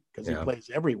lifetime because he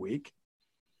plays every week.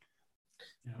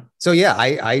 Yeah. So, yeah,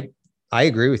 I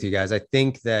agree with you guys. I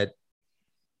think that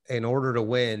in order to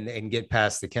win and get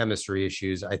past the chemistry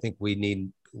issues, I think we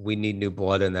need new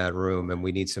blood in that room and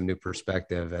we need some new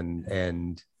perspective.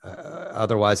 And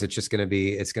otherwise, it's going to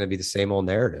be the same old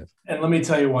narrative. And let me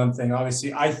tell you one thing.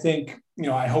 Obviously, I think,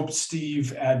 I hope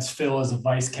Steve adds Phil as a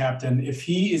vice captain. If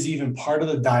he is even part of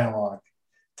the dialogue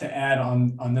to add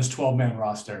on this 12-man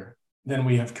roster, then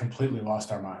we have completely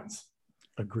lost our minds.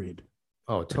 Agreed.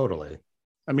 Oh, totally.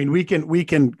 I mean, we can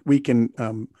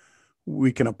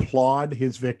applaud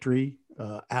his victory.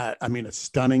 A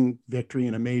stunning victory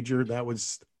in a major that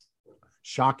was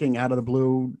shocking, out of the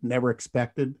blue, never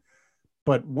expected.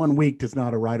 But 1 week does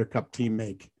not a Ryder Cup team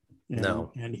make.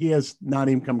 And he has not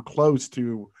even come close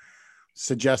to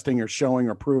suggesting or showing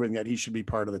or proving that he should be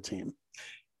part of the team.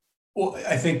 Well,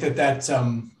 I think that's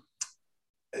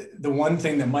the one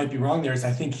thing that might be wrong there is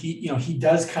I think he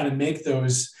does kind of make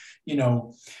those,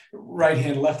 right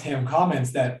hand, left hand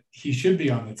comments that he should be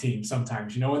on the team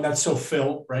sometimes, and that's so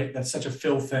Phil, right? That's such a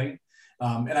Phil thing.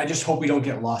 And I just hope we don't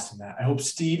get lost in that. I hope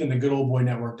Steve and the Good Old Boy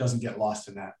Network doesn't get lost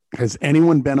in that. Has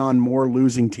anyone been on more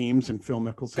losing teams than Phil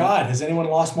Mickelson? God, has anyone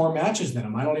lost more matches than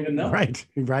him? I don't even know. Right.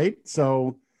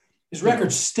 So his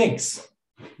record stinks.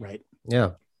 Right.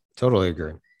 Yeah, totally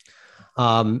agree.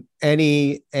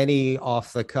 Any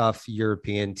off the cuff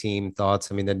European team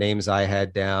thoughts? I mean, the names I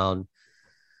had down: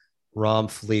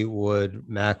 Rahm, Fleetwood,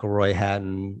 McIlroy,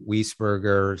 Hatton,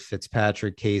 Wiesberger,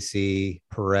 Fitzpatrick, Casey,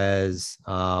 Perez.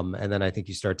 And then I think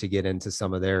you start to get into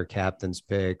some of their captain's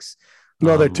picks.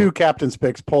 No, their 2 captain's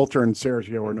picks, Poulter and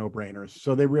Sergio, are no-brainers.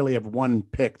 So they really have one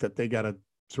pick that they got to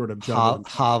sort of juggle.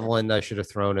 Hovland, I should have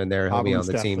thrown in there. He'll be on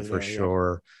the team for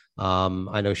sure.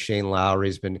 I know Shane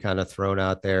Lowry's been kind of thrown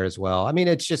out there as well. I mean,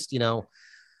 it's just,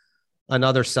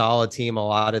 another solid team. A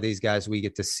lot of these guys we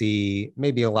get to see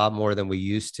maybe a lot more than we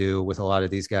used to, with a lot of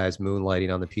these guys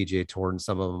moonlighting on the PGA Tour, and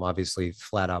some of them obviously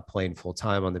flat out playing full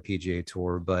time on the PGA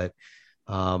Tour. But,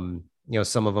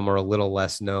 some of them are a little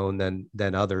less known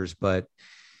than others, but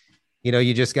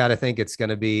you just got to think it's going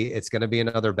to be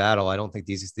another battle. I don't think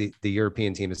the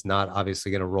European team is not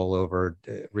obviously going to roll over,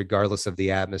 regardless of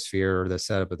the atmosphere or the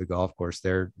setup of the golf course.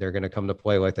 They're going to come to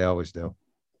play like they always do.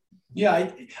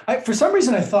 Yeah, I for some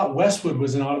reason I thought Westwood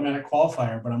was an automatic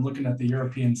qualifier, but I'm looking at the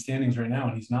European standings right now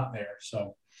and he's not there.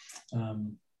 So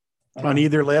on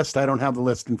either list, I don't have the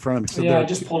list in front of me. So yeah, I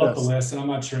just pulled up the list and I'm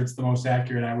not sure it's the most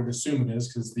accurate. I would assume it is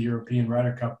because the European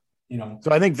Ryder Cup.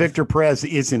 So I think Victor Perez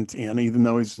isn't in, even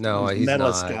though he's a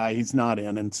medalist not. guy. He's not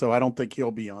in, and so I don't think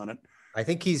he'll be on it. I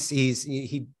think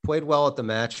he played well at the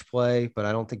match play, but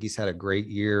I don't think he's had a great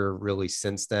year really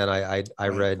since then. I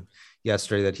read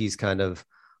yesterday that he's kind of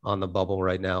on the bubble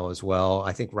right now as well.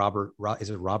 I think Robert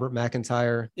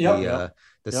McIntyre? Yep.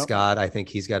 The Scot. I think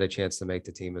he's got a chance to make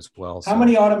the team as well. How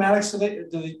many automatics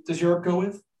does Europe go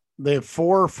with? They have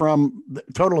 4 from the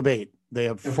total of 8. They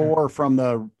have 4 from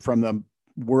the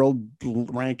world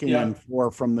ranking and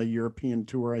 4 from the European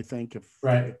Tour, I think.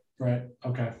 Right.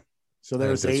 Okay. So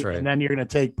there's 8, right. And then you're going to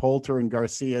take Poulter and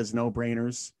Garcia as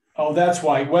no-brainers. Oh, that's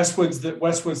why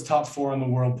Westwood's top 4 on the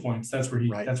world points. That's where he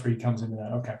comes into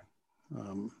that. Okay.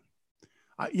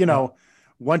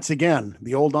 Once again,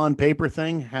 the old on paper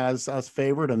thing has us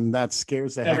favored, and that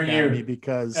scares the heck out of me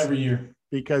because every year,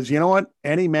 you know what?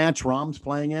 Any match Rom's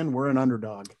playing in, we're an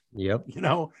underdog. Yep.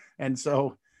 And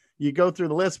so you go through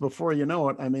the list before you know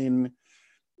it. I mean,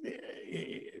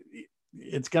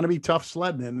 it's going to be tough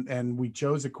sledding, and we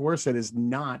chose a course that is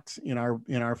not in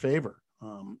our favor.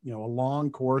 A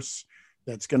long course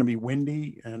that's going to be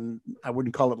windy, and I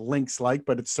wouldn't call it links-like,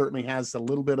 but it certainly has a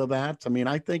little bit of that. I mean,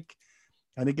 I think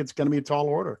it's going to be a tall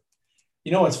order.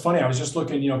 It's funny. I was just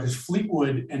looking, because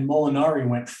Fleetwood and Molinari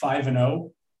went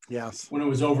 5-0. Yes. When it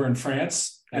was over in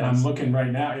France. And I'm looking right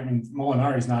now. I mean,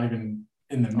 Molinari's not even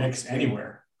in the mix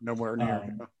anywhere. Nowhere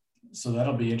near. So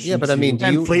that'll be interesting. Yeah, but I mean,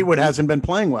 Fleetwood hasn't been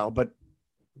playing well, but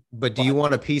do you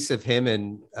want a piece of him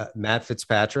and Matt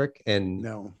Fitzpatrick and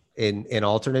no in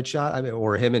alternate shot? I mean,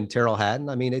 or him and Terrell Hatton?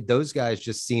 I mean, those guys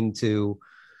just seem to.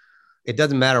 It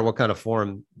doesn't matter what kind of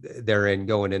form they're in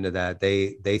going into that.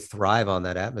 They thrive on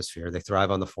that atmosphere. They thrive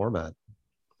on the format.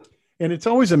 And it's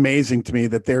always amazing to me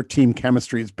that their team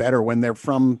chemistry is better when they're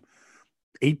from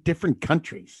 8 different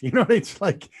countries. It's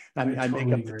like, I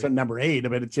make up to number 8,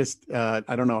 but it's just,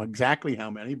 I don't know exactly how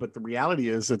many, but the reality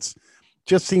is it's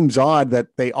just seems odd that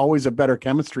they always have better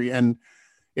chemistry. And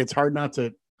it's hard not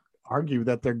to argue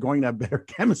that they're going to have better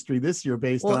chemistry this year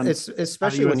based on it's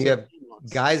especially when you have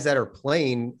guys that are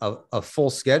playing a full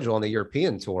schedule on the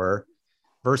European tour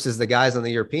versus the guys on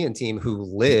the European team who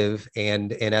live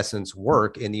and in essence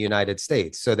work in the United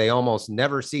States. So they almost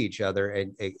never see each other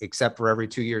except for every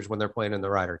 2 years when they're playing in the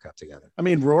Ryder Cup together. I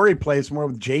mean, Rory plays more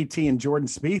with JT and Jordan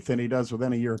Spieth than he does with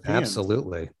any European.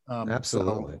 Absolutely.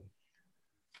 Absolutely.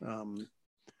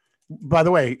 By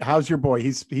the way, how's your boy?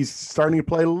 He's starting to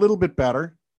play a little bit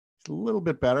better.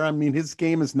 I mean, his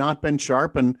game has not been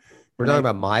sharp. And we're talking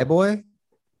about my boy.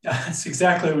 That's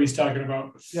exactly what he's talking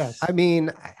about. Yes. I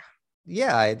mean,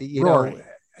 yeah, Rory.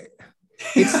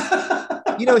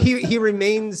 It's, he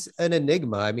remains an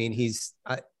enigma. I mean,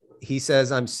 he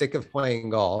says, I'm sick of playing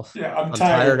golf. Yeah, I'm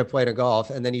tired of playing golf.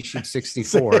 And then he shoots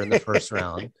 64 in the first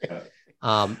round.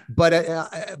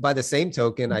 But by the same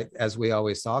token, as we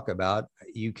always talk about,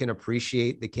 you can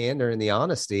appreciate the candor and the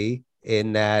honesty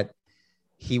in that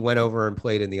he went over and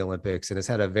played in the Olympics and has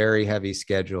had a very heavy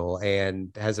schedule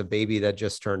and has a baby that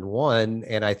just turned 1.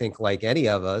 And I think like any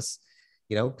of us,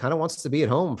 kind of wants to be at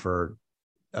home for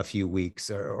a few weeks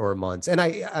or months. And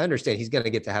I understand he's going to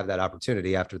get to have that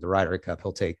opportunity after the Ryder Cup.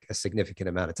 He'll take a significant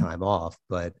amount of time off,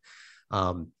 but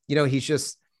he's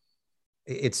just,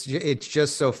 it's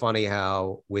just so funny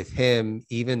how with him,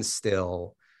 even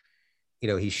still,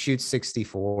 he shoots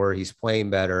 64, he's playing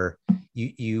better.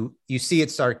 You see it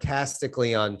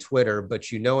sarcastically on Twitter,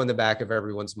 but in the back of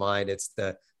everyone's mind, it's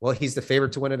he's the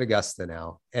favorite to win at Augusta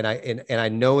now. And I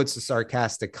know it's a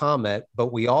sarcastic comment,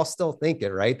 but we all still think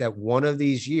it, right? That one of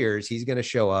these years he's going to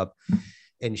show up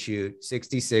and shoot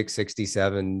 66,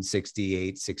 67,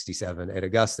 68, 67 at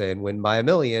Augusta and win by 1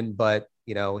 million. But,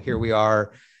 here we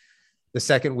are the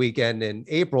second weekend in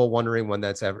April, wondering when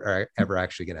that's ever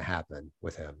actually going to happen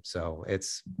with him. So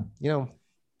it's,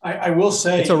 I will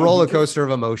say it's a roller coaster of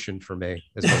emotion for me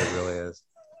is what it really is.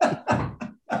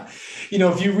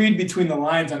 If you read between the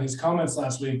lines on his comments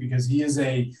last week, because he is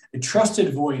a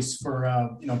trusted voice for,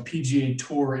 PGA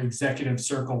Tour executive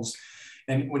circles.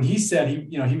 And when he said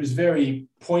he was very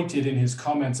pointed in his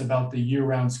comments about the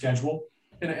year-round schedule.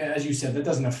 And as you said, that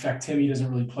doesn't affect him. He doesn't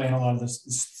really play in a lot of the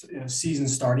season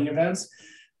starting events,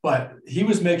 but he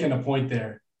was making a point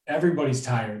there. Everybody's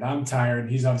tired. I'm tired.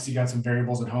 He's obviously got some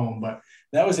variables at home, but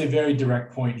that was a very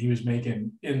direct point he was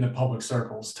making in the public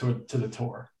circles to the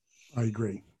tour. I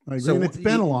agree. So and it's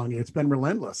been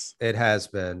relentless. It has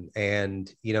been.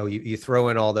 And, you throw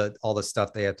in all the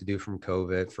stuff they have to do for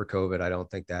COVID. I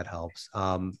don't think that helps.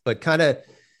 But kind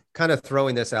of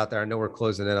throwing this out there. I know we're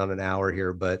closing in on an hour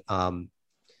here, but,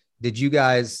 did you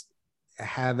guys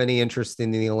have any interest in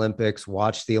the Olympics,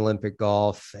 watch the Olympic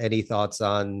golf? Any thoughts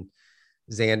on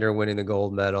Xander winning the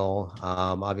gold medal?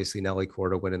 Obviously Nelly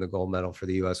Korda winning the gold medal for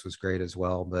the U.S. was great as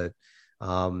well, but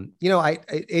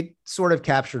it sort of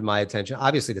captured my attention.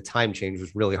 Obviously the time change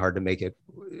was really hard to make it.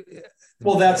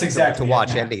 Well, that's exactly to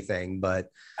watch anything, but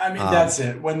I mean, that's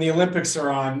it. When the Olympics are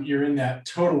on, you're in that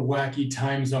total wacky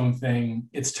time zone thing.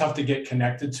 It's tough to get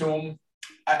connected to them.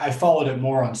 I followed it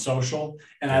more on social,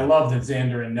 and I love the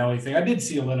Xander and Nelly thing. I did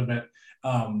see a little bit,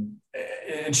 and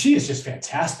she is just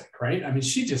fantastic, right? I mean,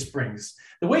 she just brings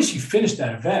the way she finished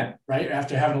that event, right?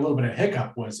 After having a little bit of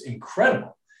hiccup was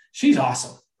incredible. She's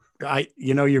awesome.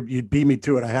 You beat me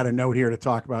to it. I had a note here to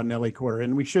talk about Nelly Korda,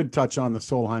 and we should touch on the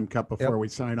Solheim Cup before we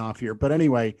sign off here. But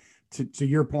anyway, to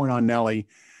your point on Nelly,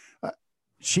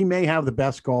 she may have the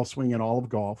best golf swing in all of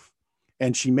golf,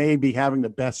 and she may be having the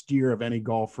best year of any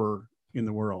golfer in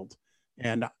the world.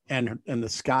 And the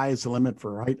sky is the limit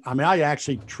for her. Right? I mean, I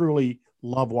actually truly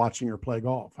love watching her play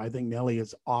golf. I think Nelly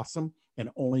is awesome and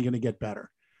only going to get better.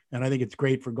 And I think it's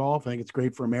great for golf. I think it's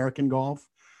great for American golf.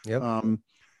 Yep.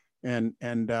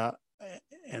 And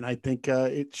I think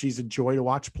she's a joy to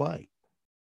watch play.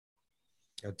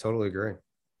 I totally agree.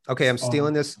 Okay, I'm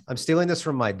stealing this. I'm stealing this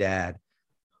from my dad.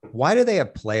 Why do they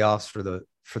have playoffs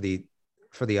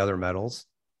for the other medals?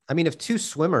 I mean, if two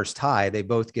swimmers tie, they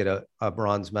both get a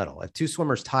bronze medal. If two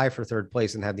swimmers tie for third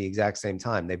place and have the exact same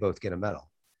time, they both get a medal.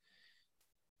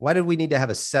 Why did we need to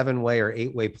have a 7-way or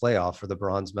 8-way playoff for the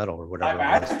bronze medal or whatever?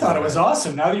 I thought it was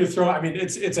awesome. Now that you throw, I mean,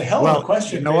 it's a hell of a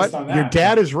question. You know what? Your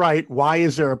dad is right. Why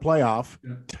is there a playoff?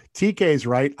 Yeah. TK's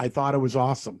right. I thought it was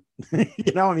awesome. I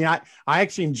mean, I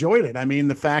actually enjoyed it. I mean,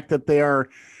 the fact that they are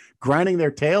grinding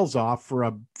their tails off for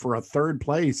a third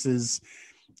place is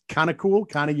kind of cool,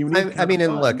 kind of unique. I mean,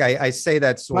 and look, I say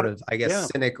that sort of, I guess,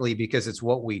 cynically because it's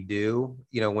what we do,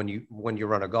 when you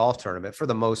run a golf tournament for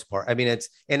the most part. I mean, it's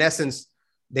in essence,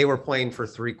 they were playing for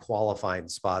 3 qualifying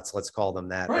spots. Let's call them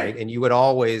that. Right. And you would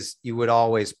always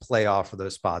play off for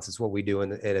those spots. It's what we do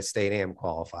at a state AM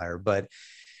qualifier, but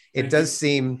it does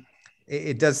seem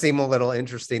a little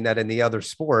interesting that in the other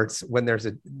sports, when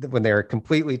they're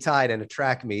completely tied in a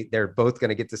track meet, they're both going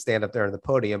to get to stand up there on the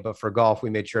podium. But for golf, we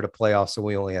made sure to play off. So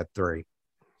we only had 3.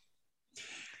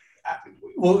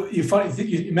 Well,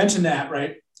 you mentioned that,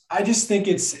 right? I just think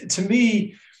to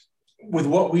me, with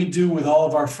what we do with all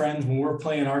of our friends when we're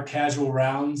playing our casual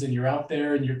rounds and you're out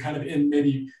there and you're kind of in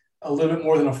maybe a little bit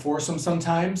more than a foursome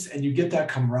sometimes, and you get that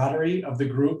camaraderie of the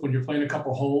group when you're playing a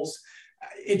couple holes,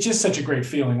 it's just such a great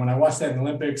feeling. When I watched that in the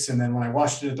Olympics, and then when I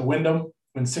watched it at the Wyndham,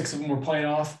 when 6 of them were playing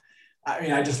off, I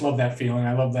mean, I just love that feeling.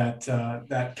 I love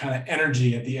that kind of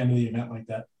energy at the end of the event like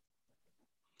that.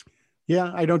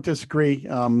 Yeah, I don't disagree.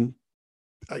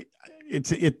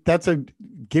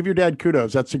 Give your dad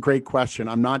kudos. That's a great question.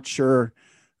 I'm not sure.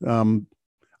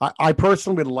 I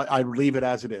personally I'd leave it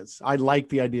as it is. I like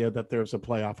the idea that there's a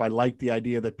playoff. I like the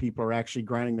idea that people are actually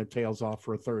grinding their tails off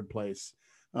for a third place.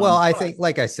 Well, I think,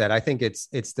 like I said, I think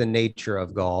it's the nature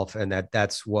of golf, and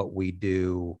that's what we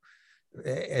do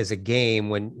as a game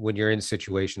when you're in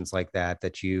situations like that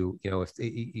if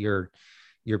you're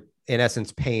in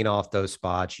essence paying off those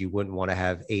spots, you wouldn't want to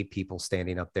have 8 people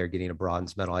standing up there getting a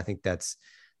bronze medal. I think that's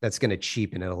going to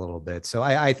cheapen it a little bit. So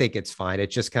I think it's fine.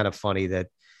 It's just kind of funny that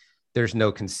there's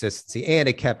no consistency, and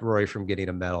it kept Rory from getting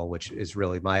a medal, which is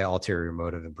really my ulterior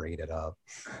motive in bringing it up.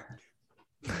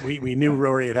 We knew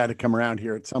Rory had to come around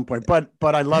here at some point, but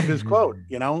I love his quote.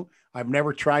 I've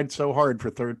never tried so hard for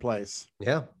third place.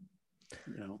 Yeah.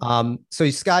 So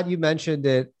Scott, you mentioned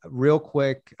it real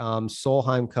quick.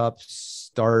 Solheim Cup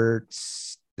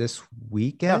starts this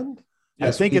weekend. Yeah.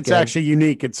 I think it's actually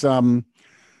unique. It's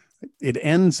it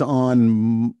ends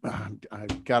on I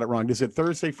got it wrong. Is it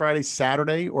Thursday, Friday,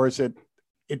 Saturday, or is it?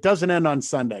 It doesn't end on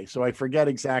Sunday, so I forget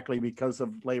exactly because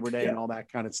of Labor Day and all that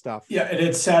kind of stuff. Yeah, and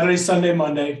it's Saturday, Sunday,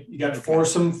 Monday. You got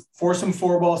foursome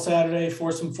 4-ball Saturday,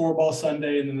 foursome 4-ball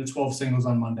Sunday, and then the 12 singles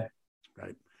on Monday.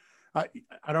 Right. I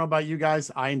don't know about you guys.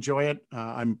 I enjoy it.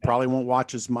 I probably won't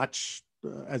watch as much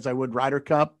as I would Ryder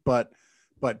Cup, but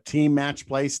team match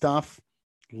play stuff,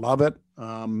 love it.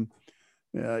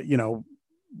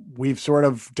 We've sort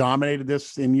of dominated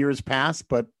this in years past,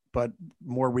 but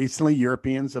more recently,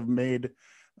 Europeans have made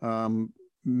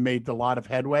a lot of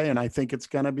headway, and I think it's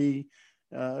going to be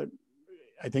an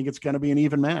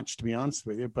even match, to be honest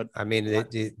with you. But I mean,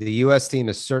 the U.S. team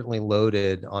is certainly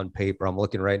loaded on paper. I'm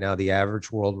looking right now. The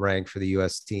average world rank for the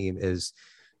U.S. team is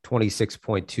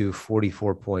 26.2,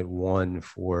 44.1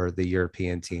 for the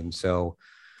European team. So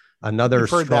another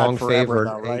strong favorite,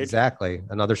 though, right? Exactly.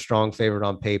 Another strong favorite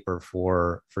on paper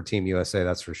for Team USA.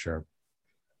 That's for sure.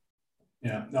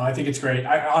 Yeah, no, I think it's great.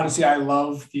 I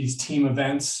love these team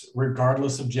events,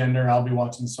 regardless of gender. I'll be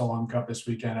watching the Solheim Cup this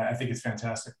weekend. I think it's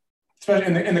fantastic,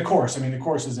 especially in the course. I mean, the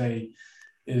course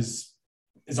is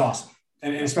awesome,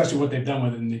 and especially what they've done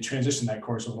with it, and they transitioned that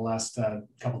course over the last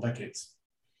couple decades.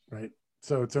 Right.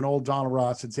 So it's an old Donald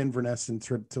Ross. It's Inverness in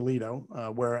Toledo,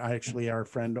 where our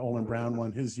friend Olin Brown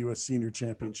won his U.S. Senior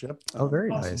Championship. Oh, very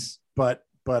awesome. Nice. But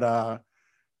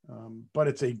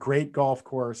it's a great golf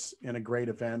course and a great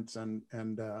event. And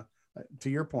to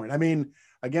your point, I mean,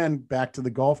 again, back to the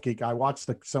Golf Geek, I watched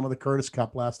some of the Curtis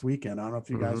Cup last weekend. I don't know if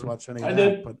you guys watched any of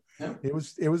that, but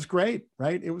it was great,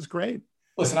 right? It was great.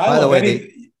 Listen, I love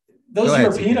Those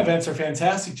European events are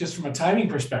fantastic just from a timing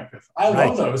perspective. I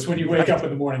love those when you wake up in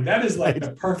the morning. That is like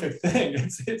the perfect thing.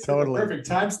 It's totally the perfect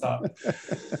time stop.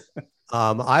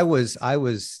 I was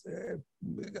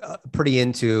pretty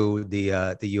into the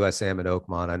USAM at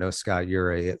Oakmont. I know, Scott,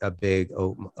 you're a big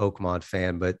Oakmont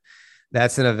fan, but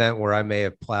that's an event where I may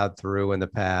have plowed through in the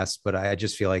past, but I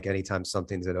just feel like anytime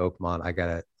something's at Oakmont,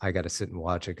 I gotta sit and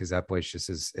watch it, because that place just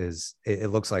it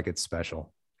looks like it's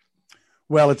special.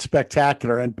 Well, it's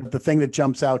spectacular. And the thing that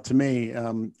jumps out to me,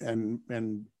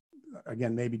 and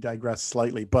again, maybe digress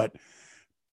slightly, but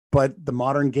the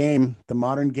modern game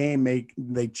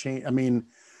they change. I mean,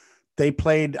 they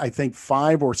played, I think,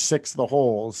 5 or 6 of the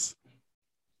holes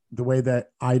the way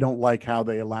that I don't like how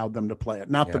they allowed them to play it.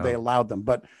 Not that they allowed them,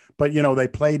 but they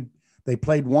played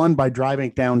 1 by driving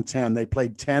it down 10. They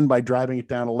played 10 by driving it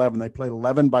down 11. They played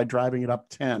 11 by driving it up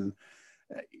 10.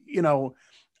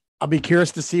 I'll be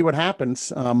curious to see what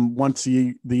happens once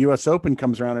the U.S. Open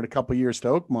comes around in a couple of years to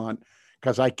Oakmont,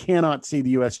 because I cannot see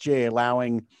the USGA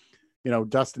allowing,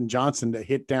 Dustin Johnson to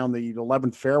hit down the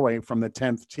 11th fairway from the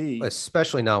 10th tee.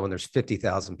 Especially not when there's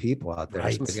 50,000 people out there.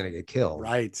 Right. Somebody's going to get killed.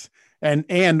 Right.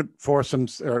 And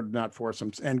foursomes, or not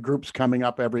foursomes, and groups coming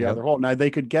up every other hole. Now,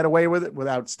 they could get away with it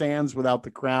without stands, without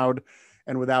the crowd,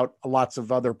 and without lots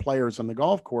of other players on the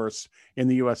golf course in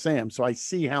the USAM. So I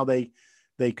see how they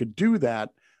could do that.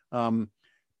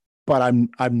 But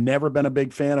I've never been a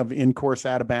big fan of in-course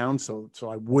out of bounds. So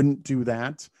I wouldn't do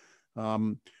that.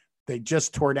 They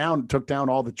just took down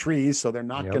all the trees. So they're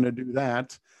not going to do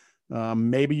that.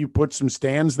 Maybe you put some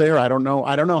stands there. I don't know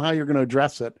how you're going to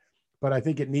address it, but I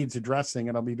think it needs addressing,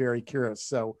 and I'll be very curious.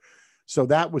 So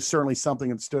that was certainly something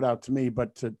that stood out to me,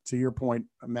 but to your point,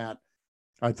 Matt,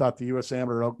 I thought the US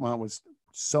Amateur at Oakmont was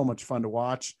so much fun to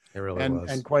watch. It really was.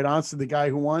 And quite honestly, the guy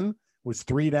who won was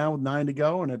 3 down with 9 to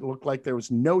go, and it looked like there was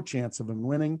no chance of him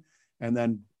winning. And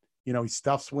then, he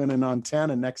stuffs winning on 10,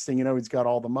 and next thing you know, he's got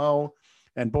all the mo.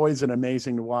 And boy, is it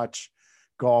amazing to watch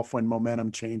golf when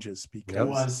momentum changes. Because it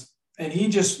was. And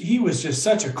he was just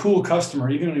such a cool customer,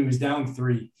 even when he was down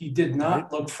 3. He did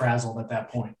not look frazzled at that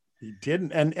point. He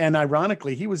didn't. And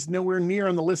ironically, he was nowhere near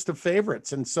on the list of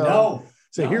favorites. And so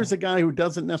here's a guy who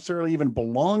doesn't necessarily even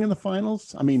belong in the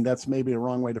finals. I mean, that's maybe the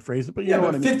wrong way to phrase it, but you know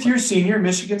what I mean? 5th-year senior,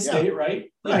 Michigan State,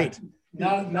 right? Right.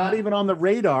 Yeah. Not even on the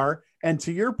radar. And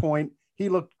to your point, he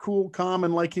looked cool, calm,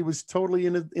 and like he was totally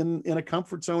in a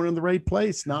comfort zone in the right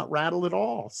place, not rattled at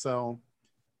all. So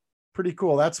pretty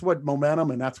cool. That's what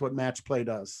momentum and that's what match play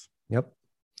does. Yep.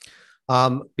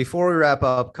 Before we wrap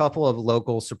up, a couple of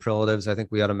local superlatives I think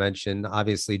we ought to mention.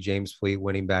 Obviously, James Fleet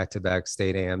winning back-to-back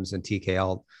state AMs, and TK,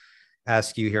 I'll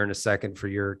ask you here in a second for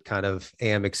your kind of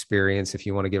AM experience, if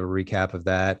you want to give a recap of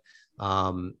that.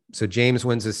 So James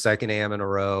wins his 2nd AM in a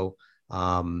row.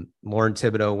 Lauren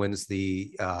Thibodeau wins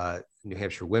the New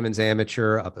Hampshire Women's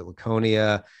Amateur up at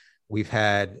Laconia. We've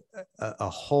had a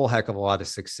whole heck of a lot of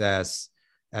success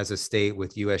as a state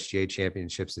with USGA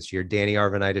championships this year. Danny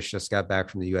Arvanitis just got back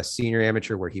from the US Senior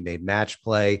Amateur, where he made match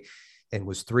play and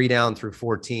was 3 down through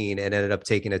 14 and ended up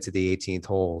taking it to the 18th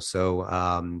hole.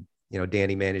 So,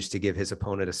 Danny managed to give his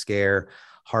opponent a scare.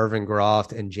 Harvin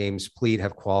Groft and James Pleat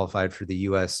have qualified for the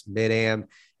US Mid-Am,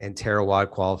 and Tara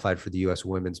Watt qualified for the US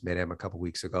Women's Mid-Am a couple of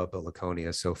weeks ago up at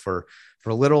Laconia. So for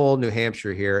little old New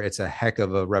Hampshire here, it's a heck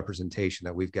of a representation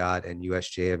that we've got in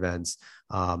USGA events.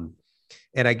 And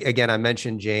I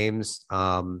mentioned James,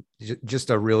 just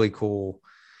a really cool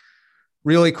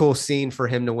scene for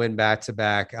him to win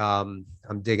back-to-back. I'm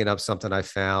digging up something I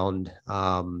found.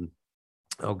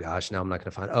 Oh gosh, now I'm not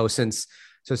going to find.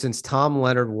 Since Tom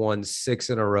Leonard won 6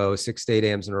 state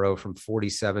AMs in a row from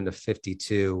 47 to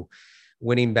 52,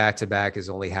 winning back-to-back has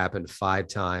only happened 5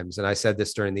 times. And I said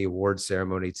this during the awards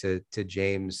ceremony to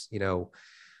James,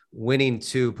 winning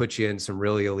 2 puts you in some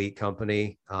really elite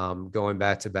company. Going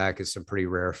back-to-back is some pretty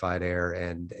rarefied air.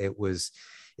 And it was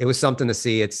something to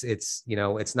see. It's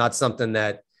not something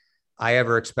that I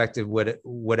ever expected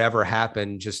would ever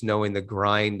happen, just knowing the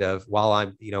grind of while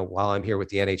I'm here with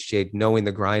the NHJ, knowing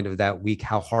the grind of that week,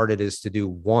 how hard it is to do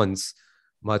once,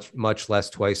 much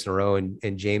less twice in a row.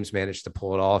 And James managed to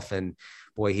pull it off. And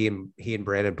boy, he and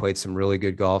Brandon played some really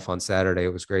good golf on Saturday.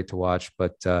 It was great to watch,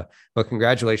 but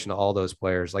congratulations to all those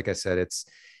players. Like I said, it's,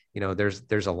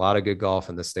 there's a lot of good golf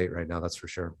in the state right now. That's for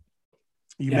sure.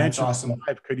 You mentioned awesome.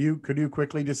 5. Could you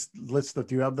quickly just list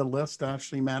do you have the list,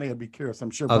 actually, Matty? I'd be curious. I'm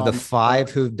sure of the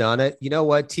 5 who've done it. You know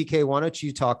what, TK, why don't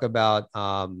you talk about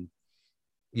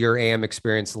your AM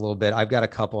experience a little bit? I've got a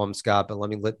couple of them, Scott, but let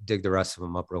me dig the rest of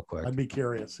them up real quick. I'd be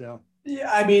curious. Yeah.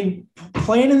 Yeah. I mean,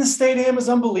 playing in the state AM is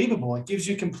unbelievable. It gives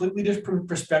you a completely different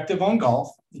perspective on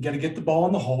golf. You got to get the ball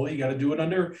in the hole. You got to do it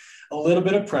under a little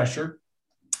bit of pressure.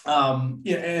 Yeah,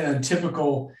 in a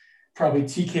typical, probably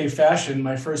TK fashion,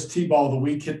 my first T-ball of the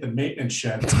week hit the maintenance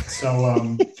shed.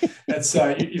 So that's,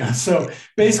 so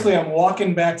basically I'm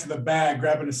walking back to the bag,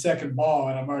 grabbing a second ball,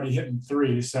 and I'm already hitting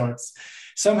 3. So it's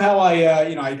somehow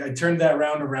I turned that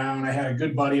round around. I had a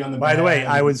good buddy on the By the way,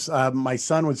 bag. my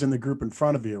son was in the group in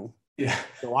front of you. Yeah.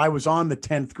 So I was on the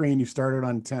 10th green. You started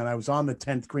on 10. I was on the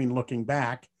 10th green looking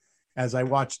back as I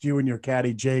watched you and your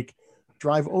caddy, Jake,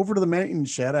 drive over to the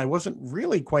maintenance shed. I wasn't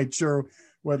really quite sure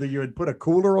whether you had put a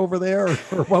cooler over there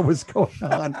or what was going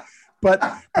on.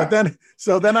 But then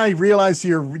I realized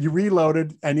you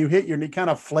reloaded and you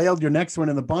kind of flailed your next one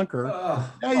in the bunker.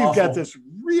 Now you've got this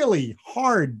really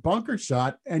hard bunker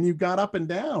shot and you got up and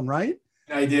down, right?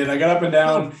 I did. I got up and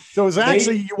down. So it was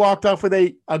actually, you walked off with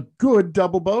a good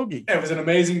double bogey. It was an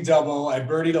amazing double. I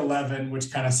birdied 11,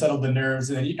 which kind of settled the nerves.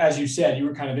 And then, as you said, you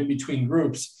were kind of in between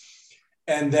groups.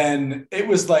 And then it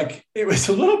was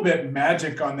a little bit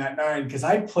magic on that 9 because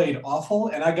I played awful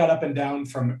and I got up and down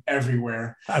from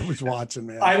everywhere. I was watching,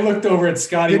 man. I looked over at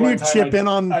Scotty. Didn't you chip in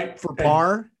for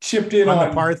par? Chipped in on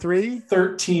the par 3,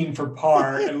 13 for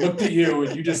par, and looked at you,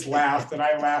 and you just laughed, and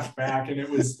I laughed back, and it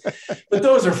was. But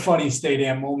those are funny State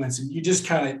Am moments, and you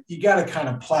got to kind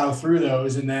of plow through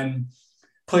those, and then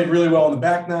played really well on the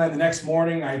back 9. The next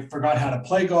morning, I forgot how to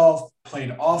play golf,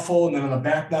 played awful, and then on the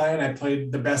back 9, I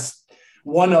played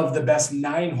one of the best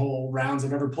 9-hole rounds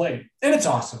I've ever played. And it's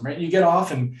awesome, right? You get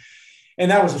off and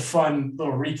that was a fun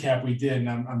little recap we did. And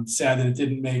I'm sad that it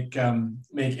didn't make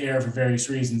air for various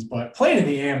reasons, but playing in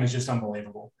the AM is just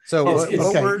unbelievable. So,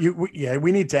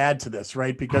 we need to add to this,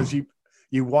 right? Because you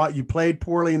played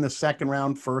poorly in the second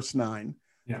round, first 9,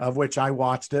 of which I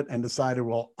watched it and decided,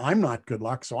 well, I'm not good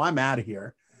luck, so I'm out of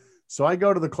here. So I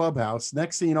go to the clubhouse.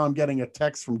 Next thing you know, I'm getting a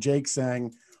text from Jake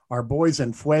saying, our boys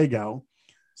in Fuego.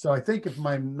 So I think if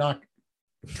I'm not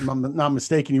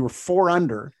mistaken, you were 4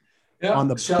 under on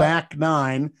the back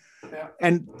 9. Yeah.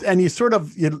 And you sort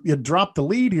of, you dropped the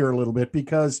lead here a little bit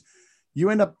because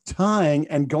you end up tying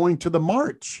and going to the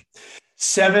March.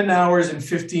 7 hours and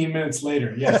 15 minutes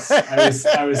later. Yes,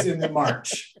 I was in the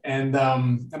March, and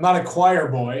I'm not a choir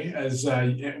boy, as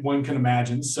one can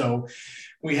imagine. So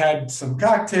we had some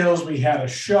cocktails, we had a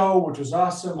show, which was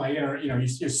awesome.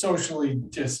 You're socially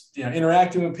just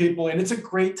interacting with people, and it's a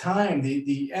great time.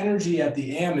 The energy at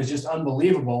the AM is just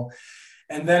unbelievable.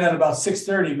 And then at about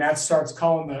 6:30, Matt starts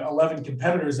calling the 11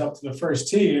 competitors up to the first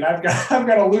tee, and I've got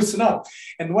to loosen up.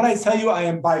 And when I tell you, I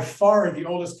am by far the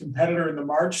oldest competitor in the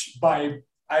March by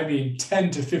 10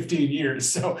 to 15 years.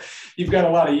 So you've got a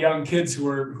lot of young kids who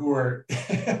are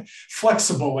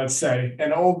flexible, let's say.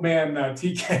 And old man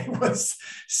TK was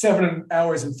 7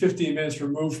 hours and 15 minutes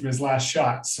removed from his last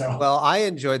shot. So, well, I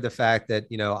enjoyed the fact that,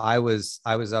 I was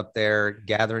up there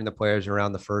gathering the players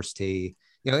around the first tee,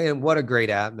 and what a great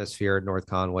atmosphere at North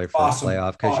Conway for the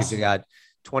playoff, because you've got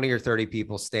 20 or 30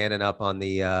 people standing up on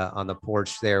the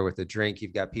porch there with a drink.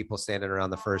 You've got people standing around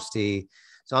the first tee.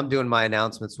 So I'm doing my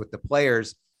announcements with the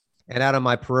players, and out of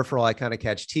my peripheral, I kind of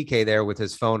catch TK there with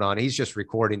his phone on. He's just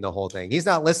recording the whole thing. He's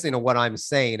not listening to what I'm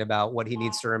saying about what he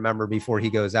needs to remember before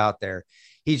he goes out there.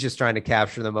 He's just trying to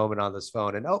capture the moment on this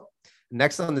phone. And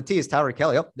next on the tee is Tyler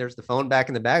Kelly. There's the phone back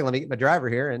in the bag. Let me get my driver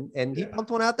here. And he pumped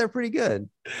one out there pretty good.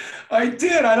 I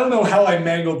did. I don't know how I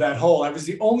mangled that hole. I was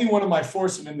the only one of my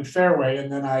foursome in the fairway, and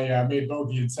then I made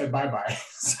bogey and said bye-bye.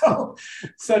 So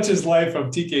such is life of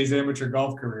TK's amateur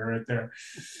golf career right there.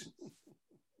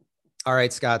 All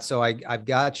right, Scott. So I've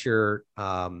got your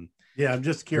I'm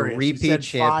just curious. Repeat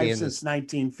champion since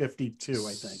 1952,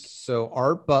 I think. So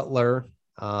Art Butler,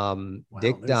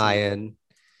 Dick Dyan,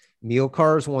 Neil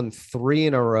Cars won 3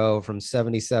 in a row from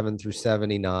 77 through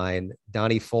 79.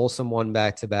 Donnie Folsom won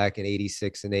back-to-back in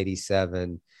 86 and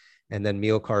 87. And then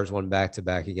Neil Cars won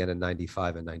back-to-back again in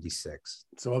 95 and 96.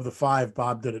 So of the 5,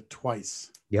 Bob did it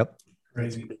twice. Yep.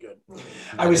 Crazy. Pretty good.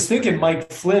 I was thinking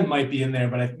Mike Flynn might be in there,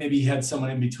 but maybe he had someone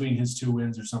in between his 2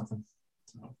 wins or something.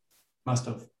 So, must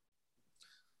have.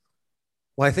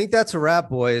 Well, I think that's a wrap,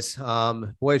 boys.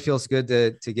 Boy, it feels good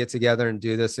to get together and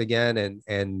do this again.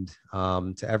 And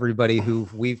to everybody who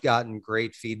we've gotten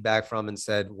great feedback from and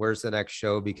said, where's the next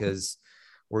show? Because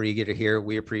we're eager to hear.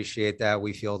 We appreciate that.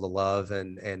 We feel the love,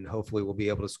 and hopefully we'll be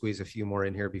able to squeeze a few more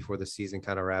in here before the season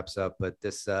kind of wraps up. But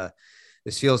this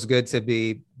feels good to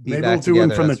be maybe back we'll do one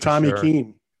together, from the Tommy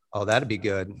Keene. Oh, that'd be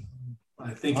good.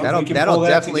 I think that'll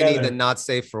definitely need the not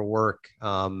safe for work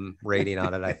rating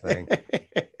on it, I think.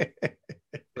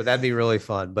 But that'd be really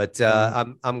fun. But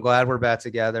I'm glad we're back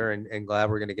together and glad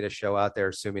we're going to get a show out there,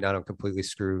 assuming I don't completely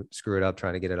screw it up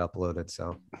trying to get it uploaded.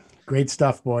 So great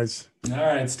stuff, boys. All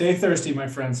right. Stay thirsty, my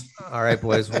friends. All right,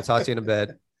 boys. We'll talk to you in a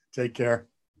bit. Take care.